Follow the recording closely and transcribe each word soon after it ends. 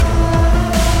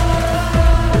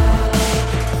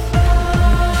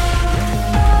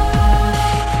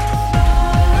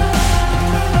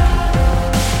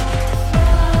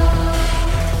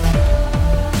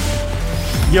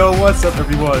What's up,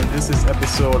 everyone? This is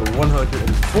episode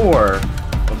 104 of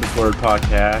the Blurred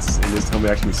Podcast, and this time we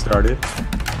actually started.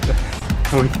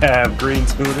 We have Green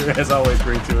Tuner, as always,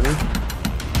 Green Tuner.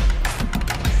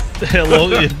 Hello,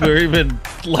 we're even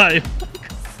live.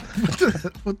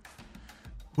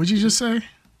 What'd you just say?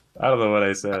 I don't know what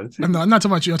I said. No, I'm not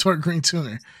talking about you. I'm talking about Green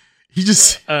Tuner. He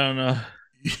just... I don't know.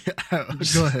 Yeah,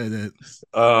 go ahead, Ed.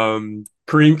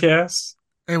 Creamcast.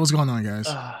 Hey, what's going on, guys?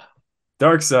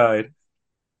 Dark Side.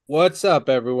 What's up,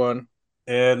 everyone?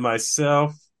 And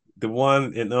myself, the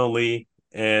one and only,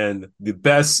 and the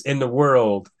best in the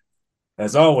world,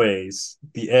 as always,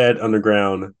 the Ed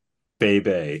Underground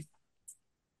Baby.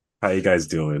 How you guys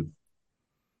doing?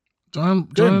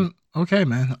 Doing okay,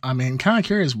 man. I mean, kind of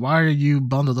curious, why are you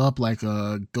bundled up like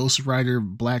a Ghost Rider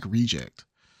Black Reject?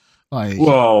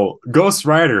 Well, Ghost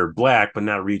Rider Black, but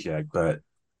not Reject. But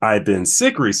I've been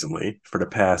sick recently for the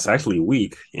past actually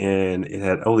week, and it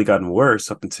had only gotten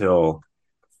worse up until,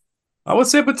 I would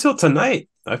say, up until tonight.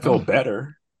 I feel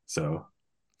better. So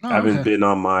I haven't been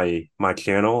on my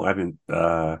channel.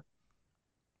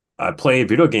 I played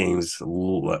video games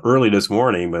early this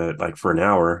morning, but like for an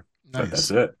hour. Nice. But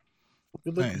that's it.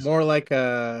 You look more like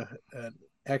an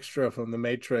extra from The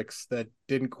Matrix that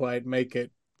didn't quite make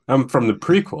it. I'm from the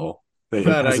prequel. They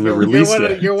hasn't been you're released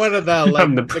yet. You're one of the like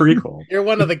I'm the prequel. You're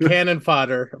one of the cannon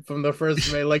fodder from the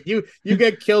first Like you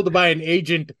get killed by an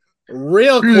agent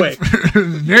real quick.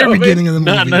 Very beginning of the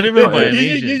movie. Not even by an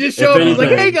agent. You just show up like,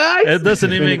 hey guys. It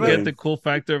doesn't even get the cool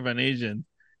factor of an agent.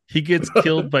 He gets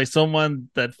killed by someone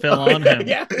that fell on him.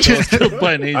 Yeah. So he's killed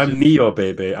by an agent. I'm Neo,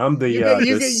 baby. I'm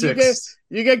the sixth.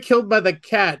 You get killed by the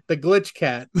cat, the glitch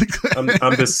cat.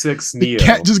 I'm the sixth Neo. The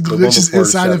cat just glitches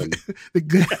inside of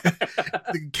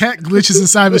the cat glitches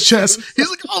inside of his chest. He's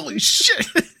like, holy shit.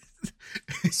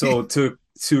 So to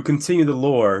continue the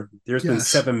lore, there's been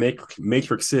 7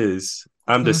 Matrixes.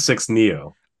 I'm the sixth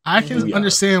Neo. I can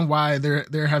understand why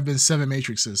there have been 7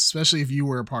 Matrixes, especially if you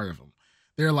were a part of them.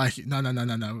 They're like,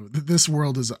 no. This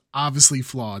world is obviously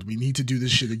flawed. We need to do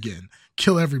this shit again.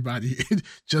 Kill everybody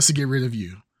just to get rid of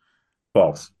you.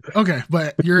 False. Okay,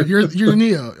 but you're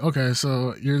Neo. Okay,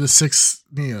 so you're the 6th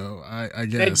Neo, I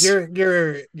guess. And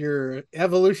your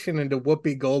evolution into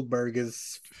Whoopi Goldberg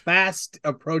is fast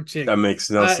approaching. That makes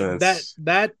no sense.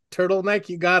 That turtleneck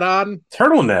you got on.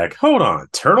 Turtleneck? Hold on.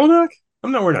 Turtleneck?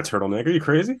 I'm not wearing a turtleneck. Are you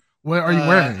crazy? What are you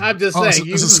wearing? I'm just saying.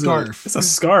 It's a scarf. It's a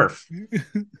scarf.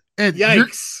 Ed,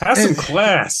 yikes. Have some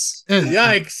class. Ed,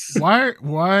 yikes.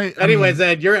 Why? Anyways,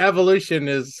 Ed, your evolution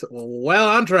is well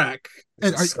on track.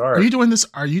 Ed, are you doing this?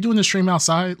 Are you doing the stream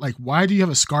outside? Like, why do you have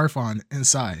a scarf on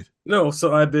inside? No,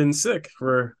 so I've been sick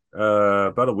for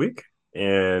about a week,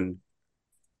 and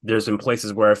there's been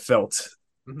places where I felt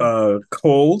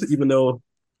cold, even though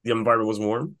the environment was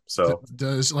warm. So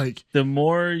does like the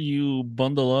more you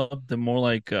bundle up, the more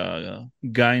like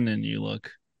Guinan you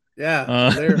look.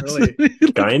 Yeah, they're really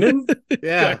Guinan.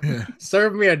 Yeah.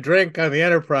 Serve me a drink on the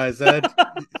Enterprise, Ed.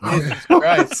 Jesus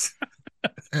Christ.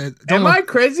 Am I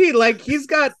crazy? Like he's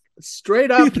got straight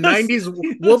up 90s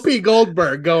Whoopi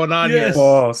Goldberg going on here.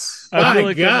 Boss. I feel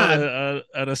like I'm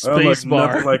at a space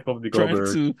bar like Whoopi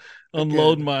Goldberg. trying to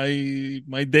unload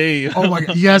my day. Oh my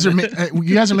god, you guys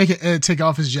are making Ed take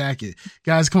off his jacket.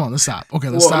 Guys, come on, let's stop. Okay,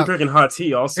 let's stop. I'm drinking hot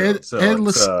tea also.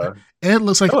 Ed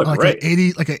looks like an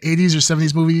 80s or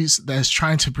 70s movies that's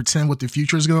trying to pretend what the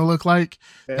future is going to look like.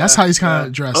 Yeah, that's how he's kind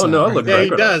of dressed. Oh no, I look great.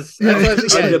 He does. Yeah, I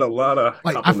get a lot of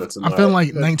compliments. I feel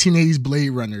like 1980s Blade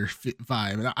Runner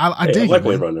vibe, and I dig like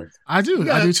Blade Runner. I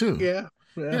do too. Yeah.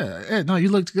 Ed, no, you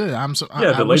looked good.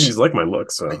 The ladies like my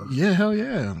look, so yeah, hell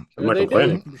yeah. I'm not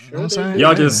complaining. You know what I'm saying?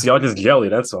 Y'all just jelly.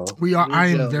 That's all. We are. I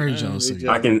am very jealous of you.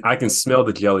 I can smell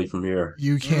the jelly from here.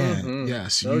 You can,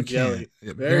 yes, you can.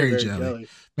 Very jelly.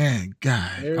 Man,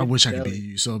 God, I wish I could be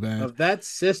you so bad. Of that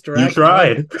sister, you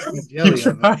tried. You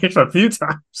tried a few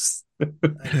times.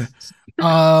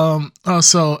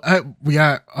 So we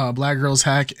got Black Girls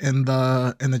Hack in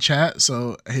the chat.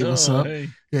 So hey, what's up? Hey.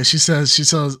 Yeah, she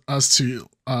tells us to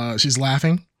she's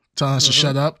laughing, telling us to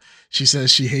shut up. She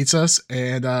says she hates us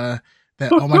and that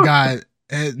oh my god,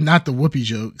 not the Whoopi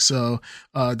joke. So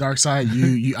Dark Side,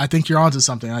 you I think you're onto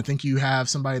something. I think you have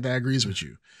somebody that agrees with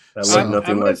you. I like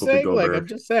nothing like Whoopi Goldberg. I'm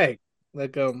just saying,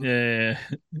 yeah,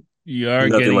 you are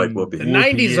nothing getting like Whoopi. The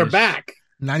 90s are back.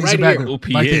 90s right are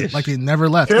back, like they never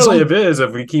left. Apparently, it is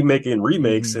if we keep making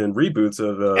remakes and reboots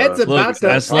of.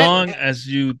 As long as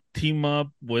you team up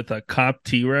with a cop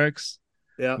T-Rex,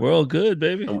 we're all good,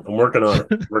 baby. I'm working on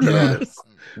it. Working on it.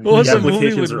 What was the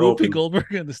movie with Whoopi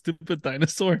Goldberg and the stupid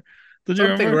dinosaur? Did you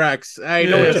something remember? Rex. I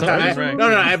know what you're talking about.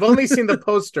 No, I've only seen the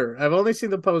poster. You only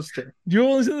seen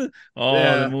the?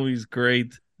 Oh, the movie's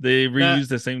great. They reused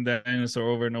the same dinosaur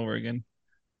over and over again.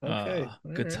 Okay.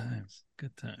 Good times.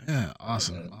 Good times. Yeah,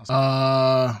 awesome.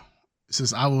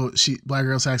 Says Black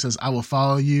Girl Sack says, I will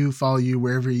follow you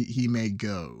wherever he may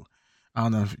go. I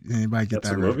don't know if anybody get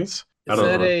that reference.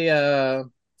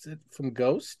 Is it from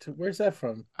Ghost? Where's that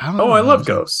from? I love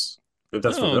Ghosts. If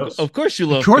that's from Ghosts. Of course you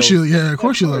love Ghosts. Of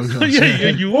course you love Ghosts. Yeah,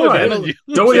 you would.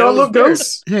 Don't we all love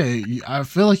Ghosts? Yeah, I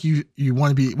feel like you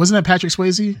want to be. Wasn't that Patrick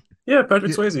Swayze? Yeah,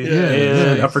 Patrick Swayze.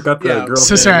 Yeah. I forgot the girl.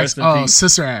 Sister Act. Oh,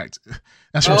 Sister Act.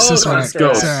 That's from Sister Act.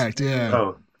 Sister Act. Yeah.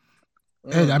 Oh.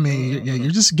 And I mean,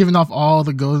 you're just giving off all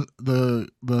the Whoopi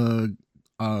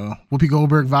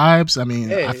Goldberg vibes. I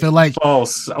mean, I feel like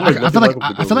false. I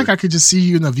feel like I could just see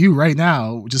you in The View right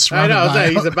now. Just I know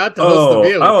he's about to host The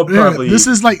View. I will probably this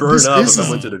is like burn up if I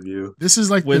went to The View. This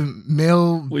is like the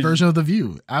male version of The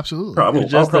View. Absolutely.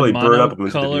 I'll probably burn up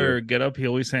if color get up he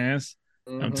always has.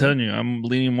 I'm telling you, I'm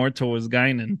leaning more towards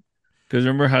Guinan. Because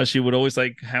remember how she would always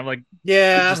have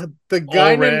the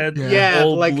guy red,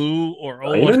 old blue, or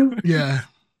old yeah.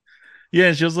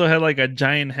 She also had like a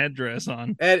giant headdress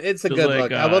on. And it's a good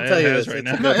look. I will tell you this right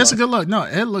now. No, it's a good look. No,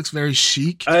 Ed looks very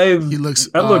chic. I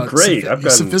look great. I've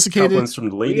got sophisticated compliments from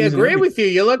the ladies. We agree with you.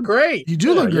 You look great. You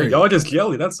do look great. Y'all are just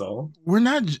jelly. That's all. We're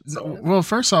not. Well,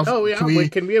 first off, can we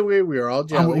agree? We're all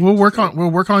jelly. We'll work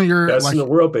on your best in the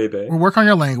world, baby. We'll work on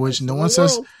your language.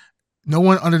 No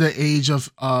one under the age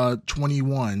of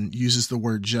 21 uses the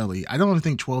word jelly. I don't even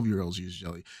think 12-year-olds use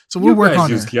jelly. So we'll work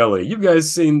on it. Jelly. You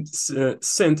guys sent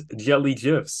jelly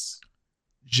gifs.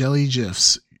 Jelly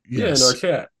gifs. Yes. Yeah, in our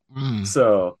chat.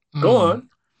 So go on.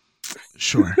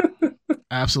 Sure.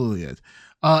 Absolutely it.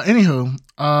 Anywho,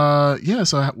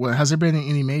 so has there been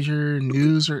any major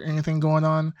news or anything going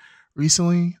on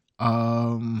recently?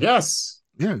 Yes.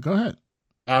 Yeah, go ahead.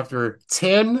 After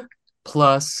 10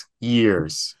 plus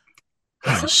years.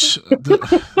 Oh,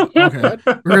 okay. We're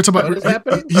gonna talk about.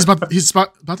 He's about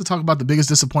to talk about the biggest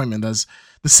disappointment. That's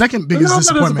the second biggest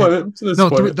disappointment. No,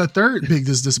 the third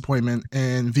biggest disappointment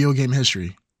in video game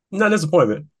history. Not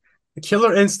disappointment.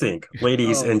 Killer Instinct,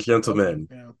 ladies and gentlemen.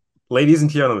 Ladies and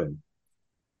gentlemen,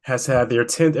 has had their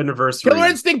 10th anniversary. Killer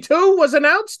Instinct 2 was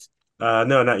announced?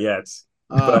 No, not yet.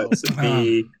 But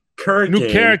the current new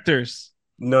characters.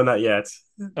 No, not yet.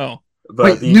 Oh,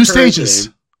 but new stages.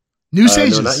 New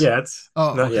stages? No, not yet.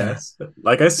 Not yet.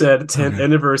 Like I said, 10th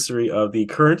anniversary of the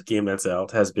current game that's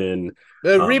out has been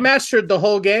remastered the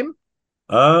whole game.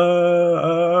 I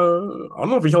don't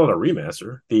know if we call it a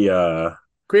remaster. The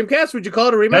Creamcast, would you call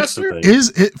it a remaster? Is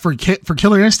it for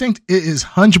Killer Instinct? It is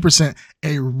 100%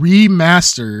 a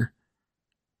remaster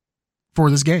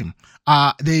for this game.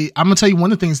 I'm gonna tell you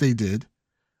one of the things they did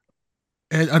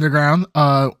at Underground.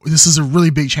 This is a really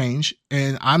big change,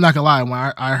 and I'm not gonna lie. When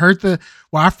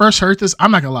I first heard this,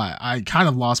 I'm not gonna lie, I kind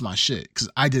of lost my shit because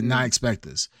I did not expect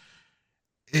this.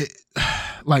 It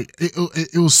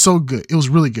was so good. It was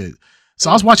really good. So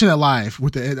I was watching it live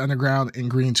with the Ed Underground and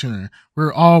Green Tuner. We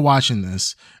were all watching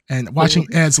this and watching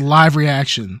Ed's live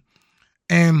reaction.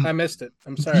 And I missed it.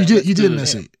 I'm sorry. You did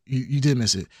miss it. You did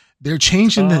miss it. They're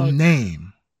changing the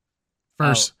name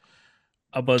first.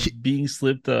 About being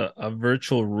slipped a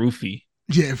virtual roofie.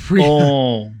 Yeah, free.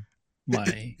 Oh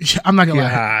my! I'm not gonna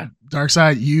lie.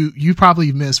 Darkside, you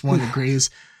probably missed one of the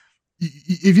greatest.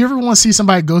 If you ever want to see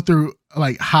somebody go through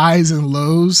like highs and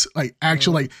lows, like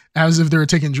actual like as if they were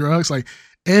taking drugs, like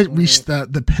Ed reached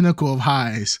the pinnacle of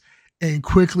highs and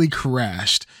quickly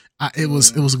crashed. It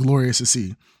was glorious to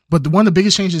see. But one of the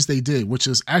biggest changes they did, which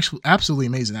is actually absolutely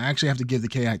amazing, I actually have to give the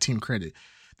KI team credit.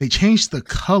 They changed the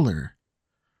color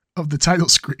of the title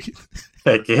screen.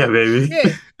 Heck yeah, baby.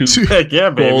 Heck yeah,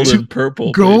 baby. Gold and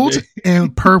purple. Gold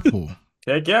and purple.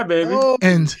 Heck yeah, baby. Oh,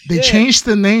 and they changed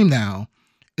the name now.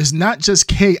 It's not just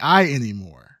KI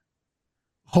anymore.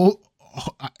 Are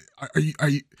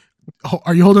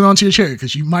you holding on to your chair?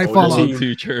 Because you might fall off. To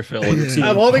your chair, fella. Yeah.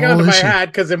 I'm holding on to my hat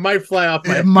because it might fly off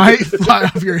my head. It might fly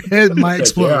off your head, might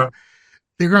explode. Yeah.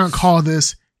 They're going to call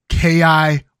this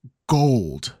KI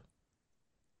Gold.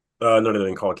 No, they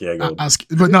didn't call it KI Gold.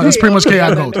 But no, that's pretty much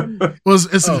KI Gold.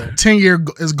 It's 10-year.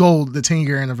 It's gold. The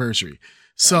 10-year anniversary.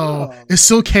 So it's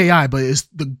still KI, but it's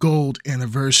the gold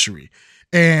anniversary.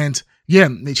 And yeah,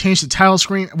 they changed the title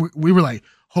screen. We were like,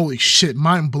 holy shit,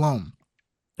 mind blown.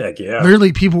 Heck yeah!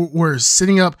 Literally, people were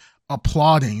sitting up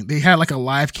applauding. They had like a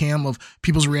live cam of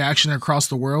people's reaction across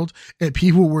the world, and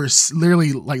people were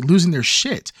literally like losing their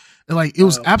shit. Like it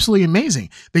was absolutely amazing.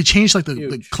 They changed like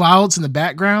the clouds in the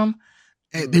background.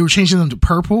 And they were changing them to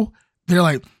purple. They're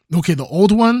like, okay, the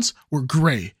old ones were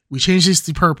gray. We changed these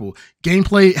to purple.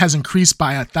 Gameplay has increased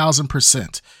by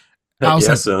 1,000%. Yeah,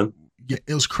 son. Yeah,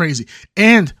 it was crazy.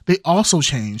 And they also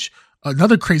changed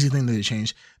Another crazy thing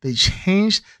that they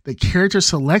changed the character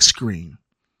select screen.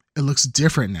 It looks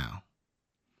different now.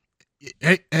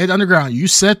 Ed Underground, you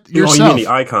set yourself. Oh, you mean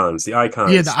the icons? The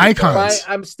icons. Yeah, the icons.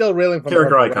 I'm still reeling from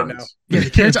character icons right now. Yeah,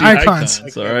 the character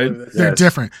icons. All right, they're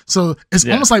different. So it's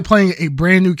almost like playing a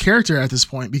brand new character at this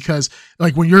point, because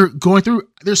like when you're going through,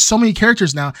 there's so many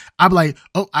characters now. I'm like,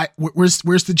 oh, where's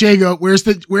the Jago? Where's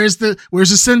the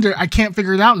Cinder? I can't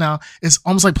figure it out now. It's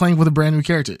almost like playing with a brand new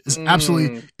character. It's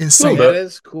absolutely insane. That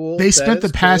is cool. They spent the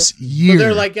past year. So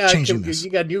they're like, changing this.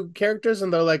 You got new characters,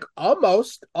 and they're like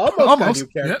almost got new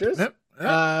characters. Yep.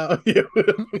 I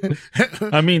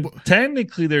mean,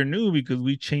 technically they're new because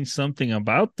we changed something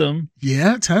about them.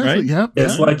 Yeah, technically, right? Yep.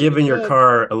 It's like giving your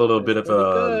car a little bit of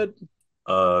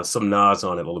some NOS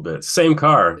on it, a little bit. Same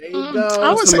car. There you go.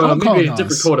 I would say maybe a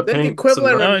different coat of paint. The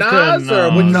equivalent of NOS, or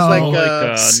which is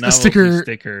like a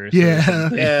sticker.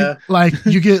 Yeah. Like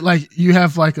you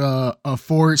have like a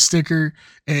Ford sticker,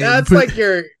 and that's like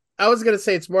your. I was gonna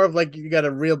say it's more of like you got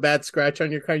a real bad scratch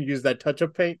on your car. You use that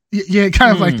touch-up paint. Yeah,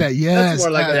 kind of like that. Yes, that's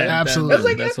more like that.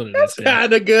 Absolutely. That's what it is.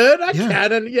 Kind of good.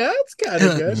 It's kind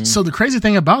of good. So the crazy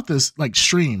thing about this, like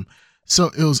stream, so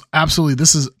it was absolutely.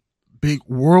 This is big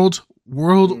world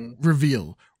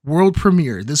reveal, world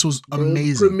premiere. This was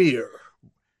amazing. Premiere.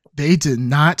 They did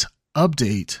not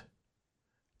update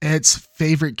Ed's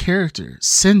favorite character,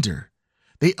 Cinder.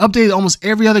 They updated almost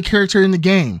every other character in the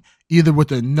game, either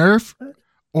with a nerf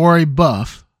or a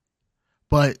buff,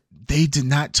 but they did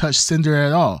not touch Cinder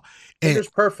at all. Cinder's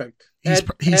perfect. He's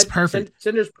perfect.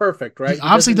 Cinder's perfect, right? He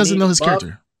obviously doesn't know his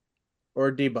character. Or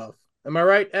debuff. Am I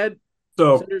right, Ed?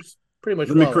 So Cinder's pretty much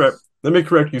let me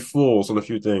correct you fools on a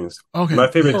few things. Okay. My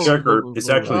favorite character is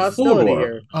actually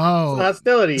Fulgor. Oh,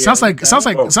 hostility. Sounds like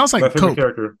my favorite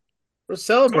character. We're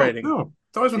celebrating. No,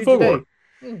 it's always been Fulgor.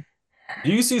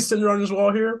 Do you see Cinder on this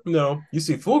wall here? No, you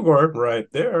see Fulgor right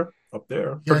there, up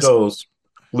there. For those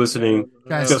listening,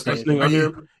 guys, listening on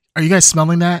here. Are you guys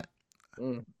smelling that?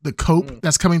 The cope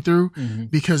that's coming through?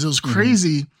 Because it was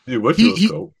crazy. Dude, what's your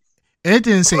cope? Ed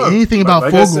didn't say anything about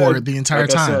Fulgor the entire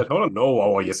time. Hold on, no.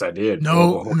 Oh, yes, I did.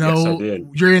 No. Yes, I did.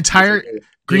 Your entire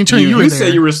Green Train, you were there. You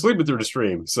said you were sleeping through the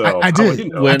stream, so I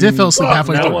did. I did fall asleep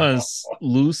halfway through. That was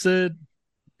lucid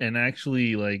and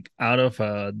actually like out of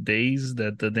a daze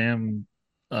that the damn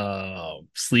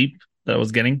sleep that I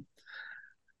was getting.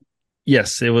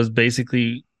 Yes, it was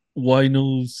basically why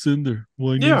no Cinder?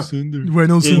 Why no Cinder? Why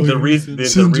no Cinder? The reason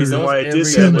why I did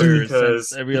that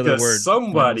was because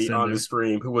somebody on the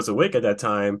stream who was awake at that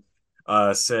time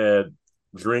said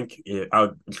drink.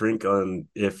 I'll drink on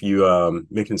if you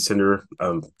mention Cinder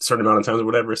certain amount of times or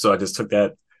whatever. So I just took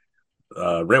that,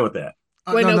 ran with that.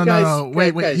 No.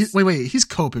 Wait. He's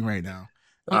coping right now.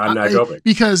 I'm not coping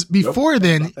because before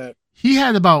then. He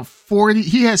had about 40.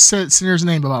 He had said Cinder's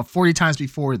name about 40 times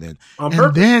before then.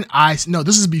 And then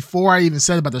this is before I even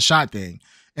said about the shot thing.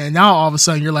 And now all of a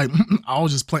sudden you're like, I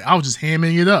was just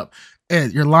hamming it up.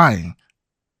 Ed, you're lying.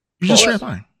 You're just straight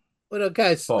lying. Well, no,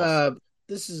 guys,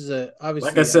 this is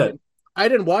obviously. Like I said, I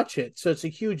didn't watch it, so it's a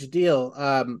huge deal.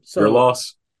 So your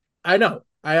loss. I know.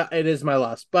 It is my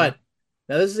loss, but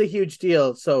now this is a huge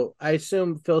deal. So I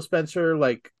assume Phil Spencer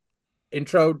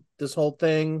introed this whole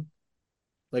thing.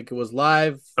 Like it was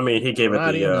live. I mean, he gave it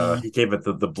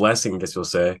the blessing, I guess you'll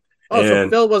say. Oh, so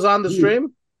Phil was on the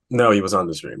stream? No, he was on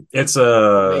the stream. It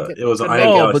was an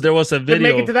but there was a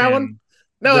video. Make it to that one?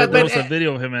 No, there was a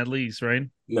video of him at least, right?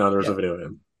 No, there was a video of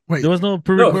him. Wait, there was no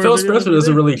Phil Spencer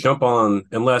doesn't really jump on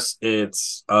unless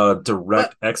it's a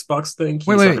direct Xbox thing. He's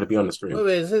not going to be on the stream.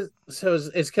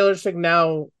 Is Killer Instinct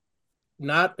now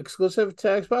not exclusive to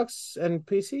Xbox and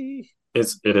PC?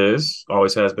 It is.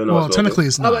 Always has been. Well, technically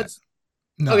it's not.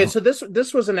 No. Okay, so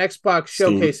this was an Xbox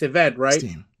showcase event, right?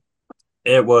 Steam.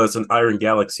 It was an Iron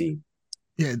Galaxy.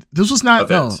 Yeah, this was not.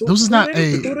 No, this was not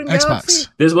a Xbox.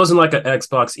 This wasn't like an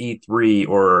Xbox E3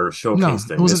 or showcase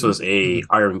thing. This was a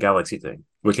Iron Galaxy thing,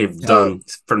 which they've done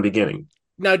from the beginning.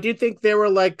 Now, do you think they were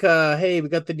like, "Hey, we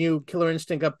got the new Killer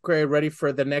Instinct upgrade ready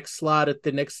for the next slot at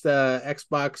the next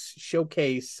Xbox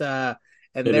showcase?" And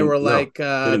they were like,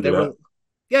 why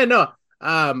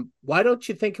don't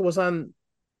you think it was on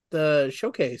the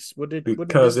showcase?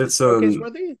 Because it's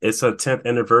a 10th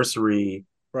anniversary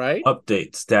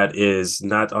updates that is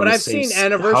not on the same. Seen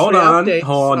anniversary updates.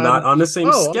 Hold on, not on the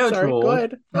same schedule. Go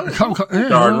ahead.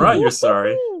 Darn right, you're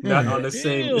sorry. Not on the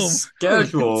same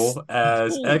schedule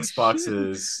as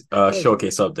Xbox's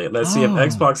showcase update. Let's see if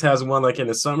Xbox has one like in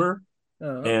the summer,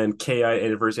 and KI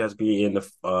anniversary has to be in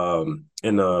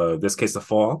the this case the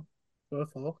fall.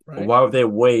 Right. Why would they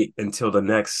wait until the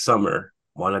next summer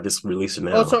Why not just release it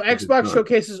now? Oh, so Xbox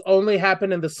showcases only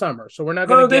happen in the summer, so we're not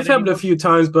going to. They've happened a few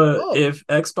times, but if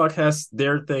Xbox has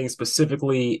their thing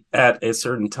specifically at a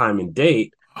certain time and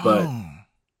date, but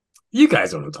you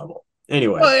guys don't know what I'm talking about.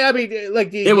 Anyway, well, I mean,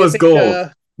 like it was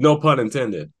gold. No pun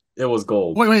intended. It was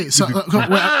gold. Wait. So wait,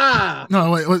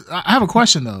 I have a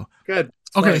question though. Good.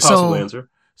 Okay, possible answer.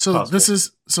 So possible. This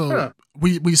is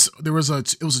we there was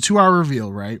it was a 2-hour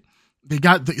reveal, right? They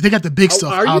got the big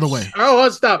stuff out of the way. Oh,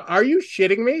 stop! Are you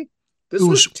shitting me? This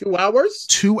was 2 hours.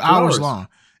 2 hours long.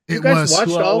 You guys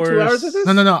watched all 2 hours of this?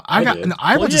 No.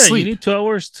 I went to sleep. You need 2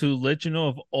 hours to let you know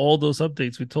of all those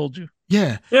updates we told you.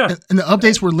 Yeah. And the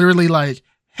updates were literally like,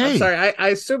 hey. I'm sorry, I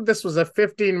assumed this was a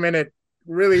 15-minute,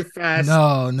 really fast.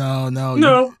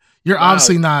 No. You're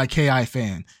obviously not a KI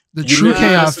fan. The true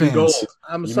KI fans.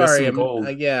 I'm sorry.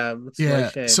 Yeah.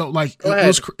 So like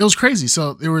it was crazy.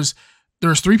 So there was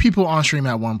 3 people on stream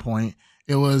at one point.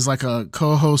 It was like a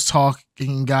co-host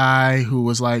talking guy who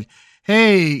was like,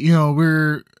 hey, you know,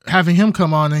 we're having him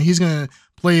come on and he's going to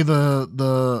play the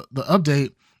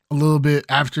update a little bit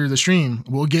after the stream.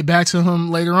 We'll get back to him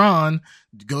later on,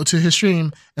 go to his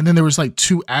stream. And then there was like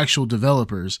 2 actual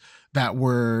developers that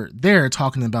were there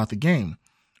talking about the game.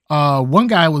 One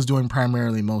guy was doing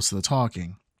primarily most of the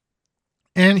talking,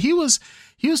 and he was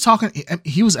talking.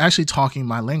 He was actually talking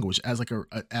my language as like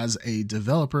as a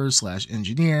developer /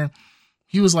 engineer.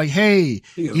 He was like, hey,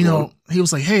 he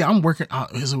was like, hey, I'm working. I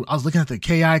was looking at the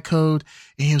KI code,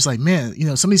 and he was like, man,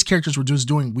 some of these characters were just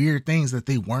doing weird things that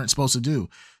they weren't supposed to do.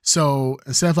 So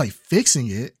instead of like fixing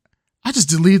it, I just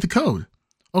deleted the code.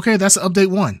 Okay, that's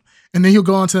update 1. And then he'll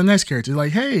go on to the next character.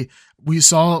 Like, hey, we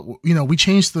saw, we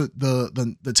changed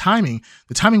the timing.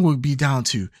 The timing would be down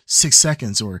to 6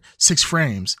 seconds or 6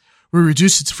 frames. We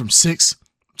reduced it from 6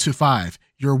 to 5.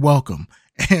 You're welcome.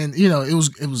 And it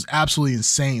was absolutely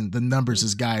insane the numbers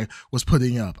this guy was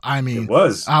putting up. I mean,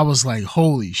 I was like,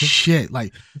 holy shit!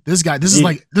 Like this guy, this is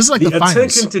like the finest.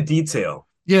 Attention to detail.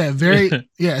 Yeah,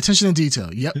 attention to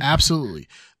detail. Yep, absolutely.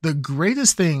 The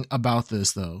greatest thing about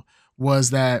this though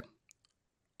was that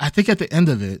I think at the end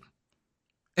of it,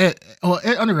 Ed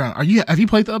Underground, have you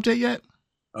played the update yet?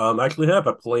 Actually have.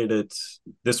 I played it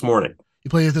this morning. You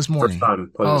played it this morning? First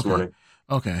time played this morning.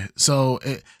 Okay, so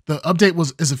the update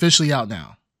is officially out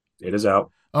now. It is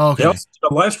out. Okay. They also did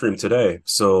a live stream today,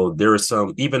 so there is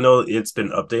some. Even though it's been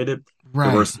updated,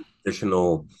 there were some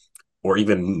additional or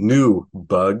even new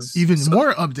bugs.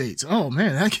 More updates. Oh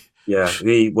man, yeah,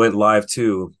 they went live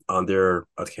too on their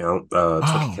account, Twitch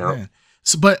account. Man.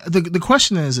 So, but the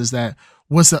question is that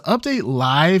was the update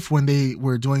live when they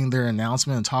were doing their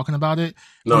announcement and talking about it?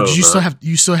 No, or did you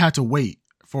still have to wait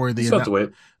for the? You still have to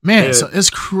wait. Man, so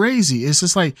it's crazy. It's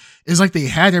just like they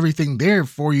had everything there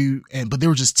for you, but they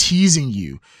were just teasing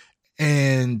you,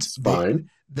 and it's fine.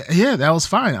 That was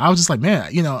fine. I was just like,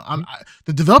 man,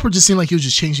 the developer just seemed like he was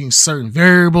just changing certain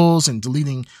variables and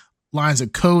deleting lines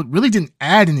of code. Really didn't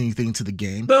add anything to the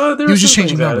game. No, he was just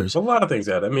changing numbers. A lot of things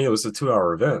added. I mean, it was a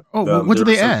 2-hour event. Oh, what did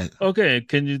they add? Okay,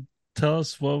 can you tell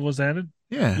us what was added?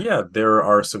 Yeah, there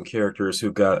are some characters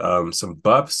who got some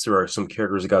buffs. There are some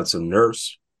characters who got some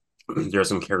nerfs. There are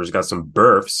some characters who got some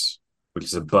burfs, which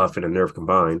is a buff and a nerf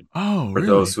combined. Oh, for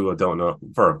those who don't know,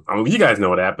 you guys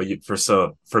know that, but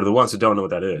for the ones who don't know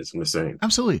what that is, I'm just saying.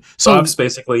 Absolutely. So buffs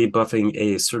basically buffing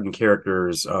a certain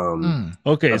character's.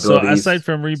 Okay, so aside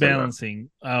from rebalancing,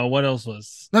 what else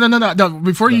was? No.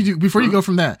 Before you go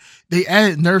from that, they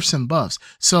added nerfs and buffs.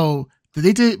 So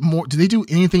did they do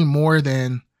anything more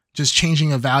than just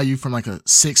changing a value from like a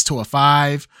 6 to a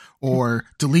 5, or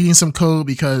deleting some code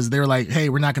because they're like, hey,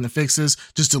 we're not going to fix this,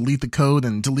 just delete the code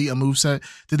and delete a moveset?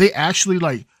 Did they actually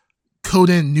like code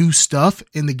in new stuff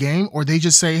in the game, or they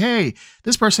just say, hey,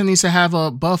 this person needs to have a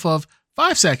buff of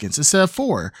 5 seconds instead of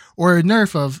 4, or a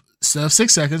nerf of instead of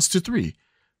 6 seconds to 3?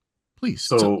 Please.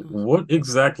 So what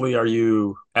exactly are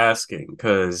you asking?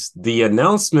 Because the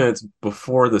announcement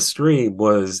before the stream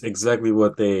was exactly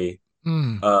what they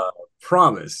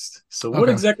promised. So what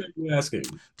exactly are you asking?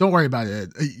 Don't worry about it.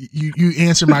 You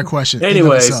answer my question.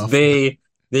 Anyways,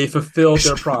 they fulfilled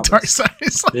their promise.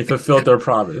 Darkseid they fulfilled their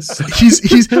promise.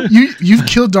 You've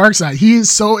killed Darkseid. He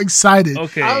is so excited.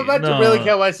 Okay, I'm about to really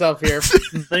kill myself here.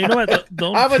 You know what?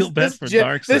 Don't feel bad for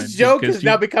Darkseid. This joke is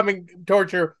now becoming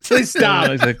torture. Please stop.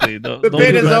 No, exactly. The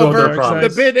bid is over.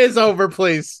 The bid is over.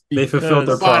 Please. They fulfilled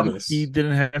their promise. He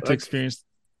didn't have to experience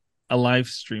a live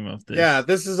stream of this. Yeah,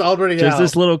 this is already just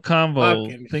this little combo.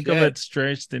 Think of shit. it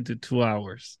stretched into 2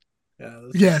 hours.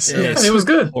 Yes. It was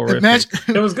good.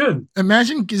 It was good.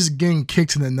 Imagine just getting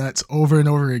kicked in the nuts over and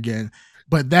over again,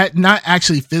 but that not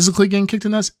actually physically getting kicked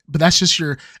in the nuts, but that's just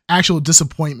your actual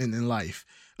disappointment in life.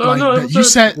 Oh no, that you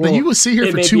said that you would sit here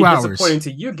it for may 2 be hours. disappointing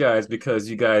to you guys because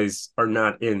you guys are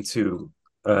not into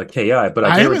KI, but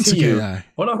I I am into guarantee you. KI.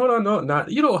 Hold on, no,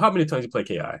 not you know how many times you play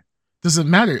KI. Doesn't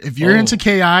matter if you're into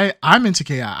KI. I'm into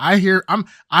KI. I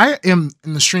am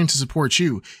in the stream to support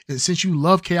you. And since you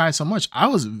love KI so much, I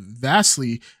was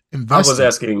vastly invested. I was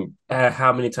asking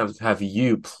how many times have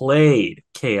you played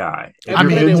KI? I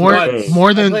played it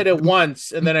more than I played it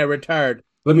once, and then I retired.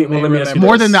 Let me ask you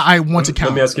more this. Than that I want to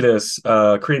count. Let me ask you this,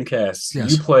 Creamcast.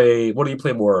 Yes. You play what do you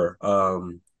play more?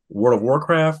 World of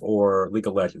Warcraft or League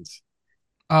of Legends?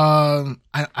 I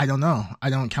don't know. I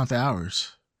don't count the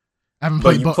hours. I haven't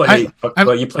played both.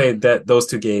 But you played those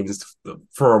two games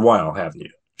for a while, haven't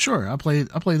you? Sure, I played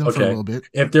them for a little bit.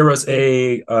 If there was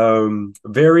a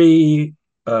very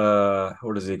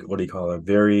what do you call it?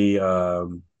 Very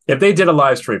if they did a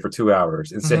live stream for 2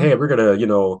 hours and say, hey, we're gonna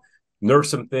nerf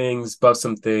some things, buff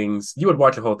some things, you would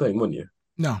watch the whole thing, wouldn't you?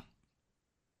 No,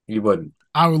 you wouldn't.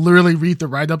 I would literally read the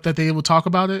write up that they will talk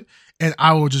about it, and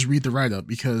I will just read the write up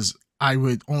because I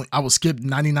would skip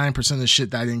 99% of the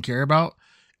shit that I didn't care about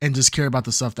and just care about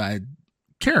the stuff that I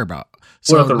care about.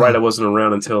 So, what if the write up wasn't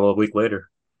around until a week later?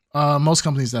 Most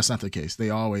companies, that's not the case.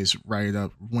 They always write it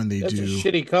up when they that's do. That's a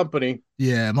shitty company.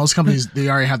 Yeah, most companies, they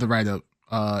already have the write up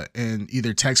in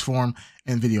either text form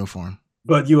and video form.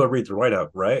 But you will read the write up,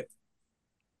 right?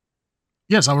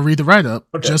 Yes, I will read the write up,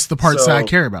 just the parts that I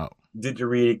care about. Did you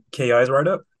read KI's write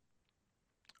up?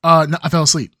 No, I fell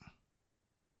asleep.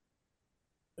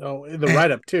 Oh, the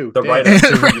write up too. The write up.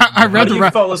 I read the write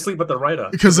up. You fall asleep with the write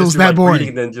up because it was that boring.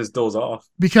 And then just doze off.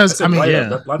 Because I mean,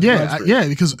 yeah.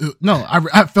 Because no,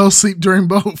 I fell asleep during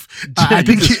both. I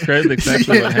think described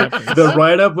exactly what happened. The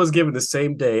write up was given the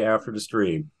same day after the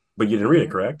stream, but you didn't read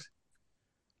it, correct?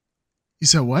 You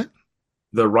said what?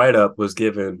 The write up was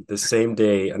given the same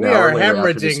day. An we hour are later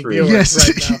after the hemorrhaging stream. viewers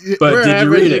right now. But did you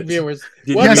read it?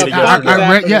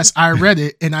 Yes, I read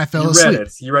it and I fell asleep.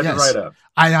 You read the write up.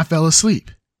 I fell asleep.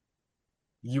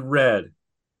 You read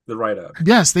the write up.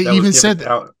 Yes, they even said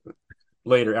that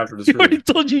later after the stream. I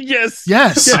told you yes.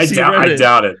 Yes. I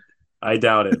doubt it. I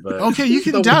doubt it, but okay, you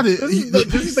can doubt it.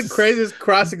 This is the craziest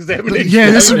cross examination.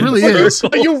 Yeah, this really is.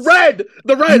 You read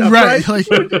the write up, right? Like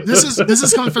this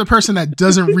is coming from the person that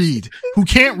doesn't read, who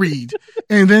can't read,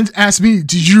 and then ask me,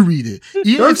 "Did you read it?"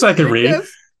 Yes, I can read.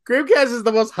 Creamcast is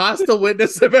the most hostile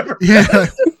witness I've ever. Yeah,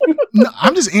 no,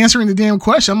 I'm just answering the damn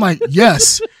question. I'm like,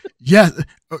 yes.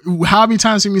 How many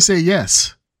times did we say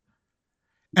yes?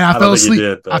 And I fell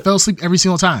asleep. I fell asleep every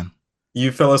single time.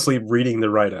 You fell asleep reading the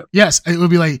write up. Yes, it would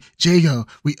be like, Jago,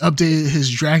 we updated his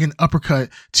dragon uppercut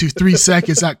to 3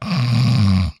 seconds. And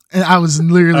I was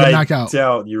literally knocked out. I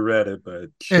doubt you read it, but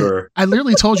sure. And I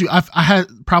literally told you I had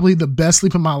probably the best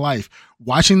sleep of my life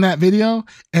watching that video,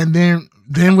 and then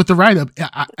with the write up,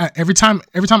 every time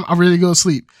I'm ready to go to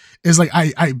sleep, it's like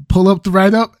I pull up the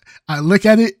write up, I look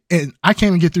at it, and I can't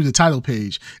even get through the title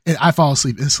page, and I fall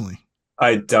asleep instantly.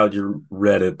 I doubt you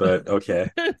read it, but okay.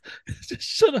 Just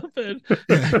shut up, Ed.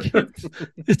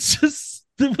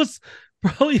 It was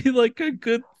probably like a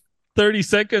good 30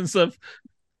 seconds of,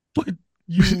 but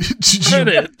you read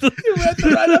it. You read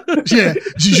the write-up? Yeah.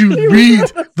 Did you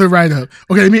read the write-up?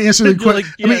 Okay, let me answer the question.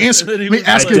 Like, yes. Let me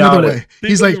ask it another way.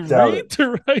 He's like, read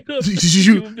the write-up. Did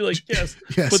you would be like, yes.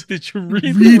 But did you read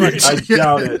the write-up? I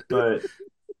doubt it,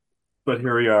 but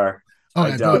here we are.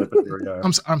 Okay, I doubt it, but here we are.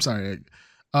 I'm sorry.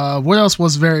 What else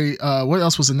was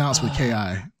announced with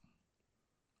KI?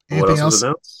 Anything else?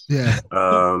 Announced? Yeah.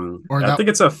 I think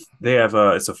it's a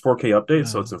 4K update,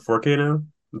 so it's in 4K now.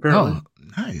 Apparently. Oh,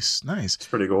 nice. It's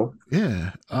pretty cool.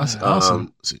 Yeah,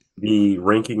 awesome. The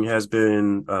ranking has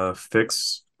been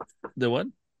fixed. The what?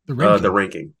 The ranking. The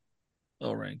ranking.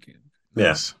 Oh, ranking.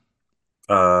 Yes.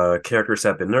 Characters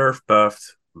have been nerfed,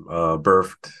 buffed,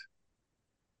 birthed.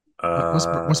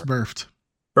 What's birthed?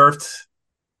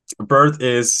 Birth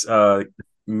is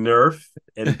nerf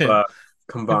and buff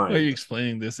combined. Why are you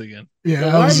explaining this again?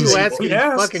 Yeah, why are you asking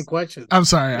fucking questions? I'm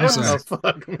sorry. Oh,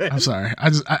 fuck, man. I'm sorry.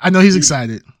 I know he's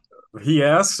excited. He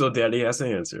asked, so Daddy has to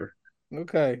answer.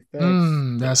 Okay,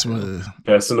 thanks. That's what.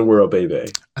 Best in the world, baby.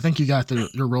 I think you got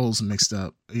your roles mixed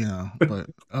up, but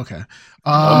okay.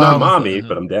 I'm not mommy,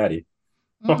 but I'm daddy.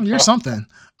 You're something.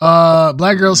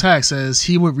 Black Girl's Hack says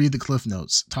he would read the cliff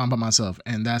notes, talking about myself,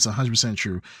 and that's 100%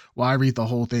 true. Well, I read the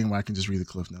whole thing where I can just read the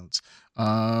cliff notes.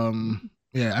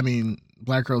 Yeah, I mean,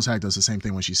 Black Girl's Hack does the same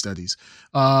thing when she studies.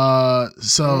 Bandito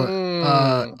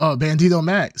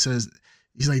Mac says,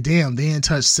 he's like, damn, they didn't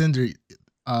touch Cinder.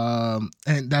 And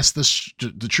that's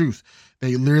the truth.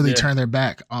 They literally turned their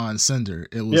back on Cinder.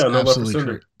 It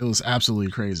was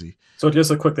absolutely crazy. So just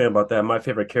a quick thing about that. My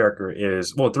favorite character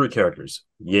is, 3 characters.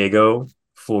 Jago,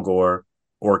 Fulgore,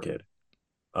 Orchid.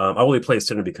 I only played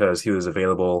Cinder because he was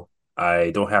available.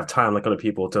 I don't have time like other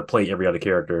people to play every other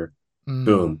character.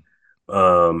 Boom.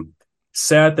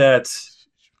 Sad that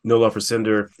no love for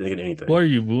Cinder didn't get anything. What are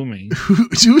you booming?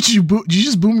 Did you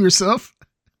just boom yourself?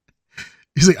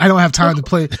 He's like, I don't have time to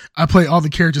play. I play all the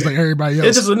characters like everybody else.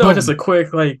 It's just a quick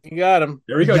You got him.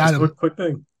 There we go. Just a quick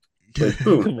thing. Like,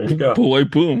 boom. There you go. Boy,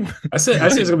 boom. I said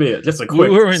it's gonna be just a quick.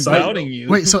 We weren't doubting you.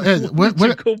 Wait, so Ed, what?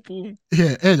 Go boom.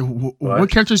 Yeah, Ed, what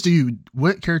characters do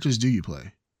you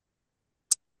play?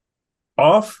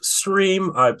 Off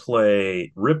stream, I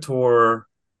play Riptor,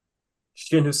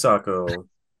 Shin Husako,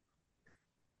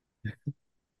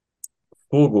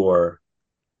 Fulgor,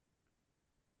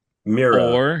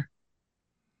 Mira,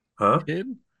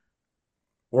 Kid?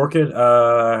 Orchid.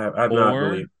 I've not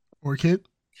really. Orchid.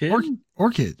 Kid?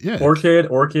 Orchid. Yeah. Orchid.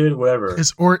 Whatever.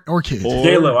 It's Orchid.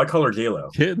 J-Lo. I call her J-Lo.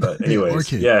 Kid. But anyways,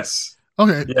 Orchid. Yes.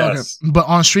 Okay. Yes. Okay. But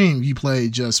on stream, you play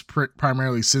just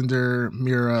primarily Cinder,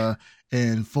 Mira,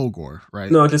 and Fulgor,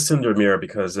 right? No, just Cinder, Mira,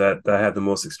 because I had the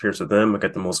most experience with them. I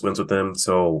got the most wins with them.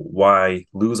 So why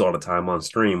lose all the time on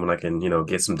stream when I can,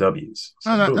 get some W's?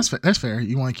 So, no, that's fair.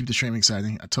 You want to keep the stream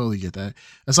exciting. I totally get that.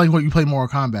 It's like when you play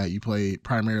Mortal Kombat, you play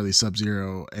primarily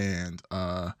Sub-Zero and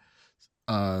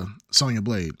Sonya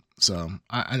Blade. So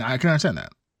I can understand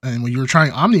that. And when you were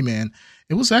trying Omni-Man,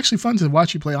 it was actually fun to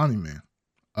watch you play Omni-Man.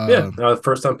 The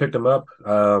first time I picked him up,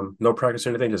 no practice or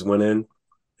anything, just went in.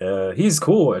 He's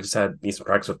cool. I just need some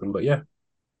practice with him, but yeah.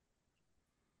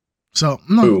 So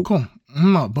no, cool.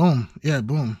 No, boom. Yeah,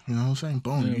 boom. You know what I'm saying?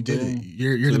 Boom. Yeah, you did it.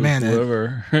 You're the man,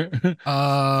 Ed.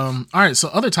 All right. So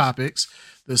other topics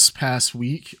this past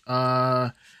week.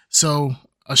 So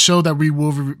a show that we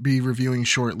will be reviewing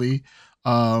shortly.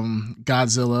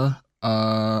 Godzilla.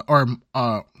 Or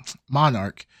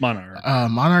Monarch.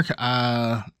 Monarch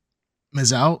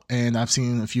is out, and I've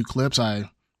seen a few clips.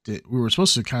 We were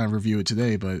supposed to kind of review it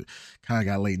today, but kind of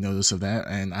got late notice of that,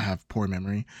 and I have poor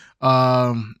memory.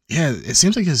 It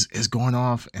seems like it's going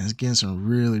off and it's getting some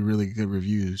really, really good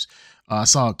reviews. I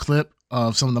saw a clip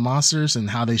of some of the monsters and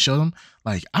how they showed them.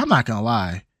 Like, I'm not gonna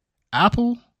lie,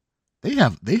 Apple, they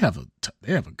have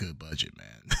a good budget, man.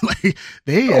 Like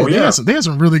they have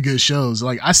some really good shows.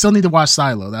 Like, I still need to watch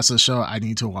Silo. That's a show I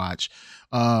need to watch.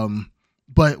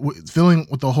 But feeling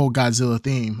with the whole Godzilla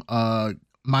theme,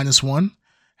 -1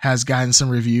 has gotten some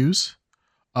reviews.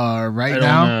 Right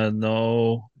now.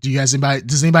 No. Does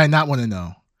anybody not want to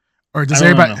know? Or does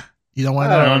everybody know? You don't want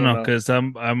to know? I don't know, because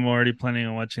I'm already planning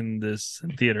on watching this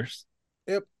in theaters.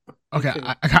 Yep. Okay,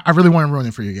 I really want to ruin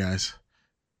it for you guys.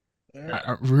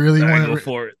 I really want to go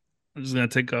for it. I'm just gonna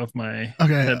take off my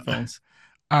headphones.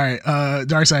 All right,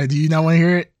 Darkside, do you not want to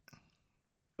hear it?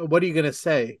 What are you gonna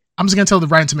say? I'm just gonna tell the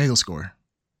Rotten Tomato score.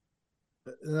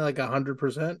 Like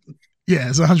 100%. Yeah,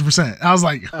 it's 100%. I was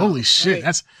like, holy shit,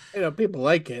 that's people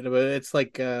like it, but it's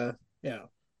like it's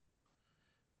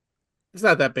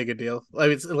not that big a deal.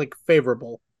 Like, it's like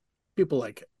favorable. People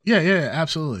like it. Yeah,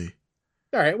 absolutely.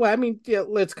 All right. Well, I mean,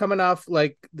 it's coming off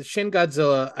like the Shin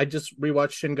Godzilla. I just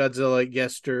rewatched Shin Godzilla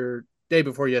day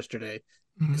before yesterday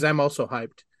because I'm also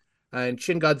hyped. And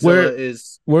Shin Godzilla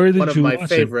is one of my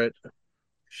favorite.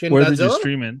 Where did you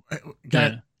stream it?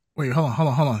 Wait, hold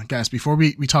on, guys. Before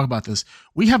we talk about this,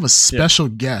 we have a special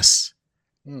guest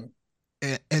in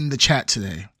the chat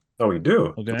today. Oh, we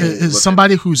do. Okay, is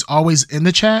somebody who's always in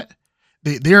the chat.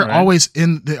 They're always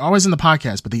in the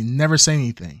podcast, but they never say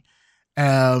anything.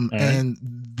 And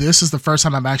this is the first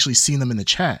time I've actually seen them in the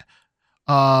chat.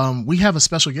 We have a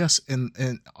special guest in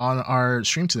on our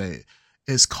stream today.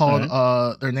 It's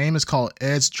called their name is called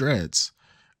Ed's Dreads.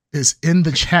 Is in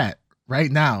the chat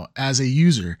right now as a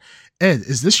user. Ed,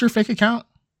 is this your fake account?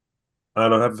 I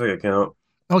don't have a fake account.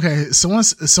 Okay,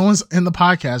 someone's in the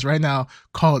podcast right now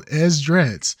called Ed's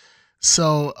Dreads.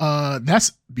 So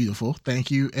that's beautiful.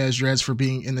 Thank you, Ed's Dreads, for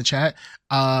being in the chat.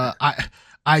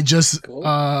 I just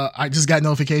got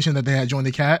notification that they had joined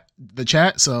the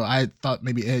chat, so I thought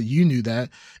maybe Ed, you knew that,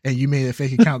 and you made a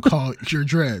fake account called Your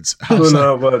Dreads.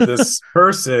 No, but this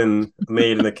person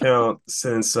made an account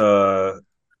since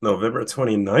November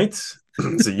 29th.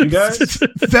 So you guys?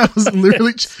 That was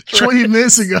literally 20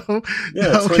 minutes ago.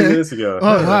 Yeah, 20 minutes ago.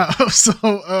 Oh, wow. So,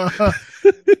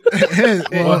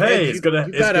 hey, it's good to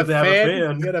have a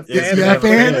fan. You got a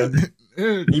fan?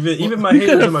 Even my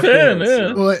haters are my fans.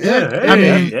 Yeah. Well,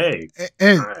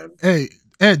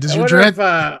 Ed, does your dread?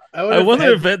 I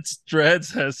wonder if Ed's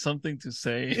Dreads has something to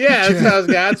say. Yeah,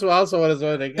 that's also what I was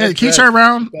wondering. Hey, can you turn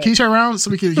around? Can you turn around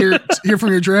so we can hear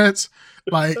from your dreads?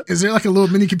 Like, is there like a little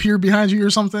mini computer behind you or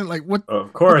something? Like, what?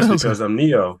 Of course, because I'm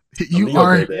Neo. You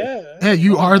are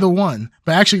the one.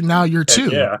 But actually, now you're two.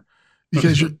 Yeah.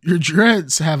 because your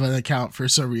dreads have an account for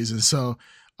some reason. So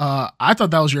I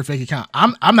thought that was your fake account.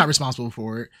 I'm not responsible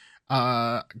for it.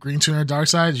 Green Tuner Dark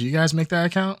Side, did you guys make that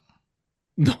account?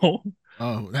 No.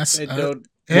 Oh, that's well,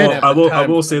 I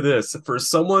will say this. For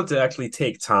someone to actually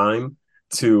take time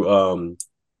to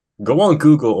go on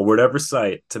Google or whatever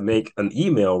site to make an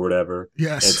email or whatever,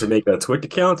 yes, and to make a Twitch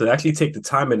account, to actually take the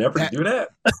time and effort to do that.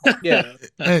 Yeah,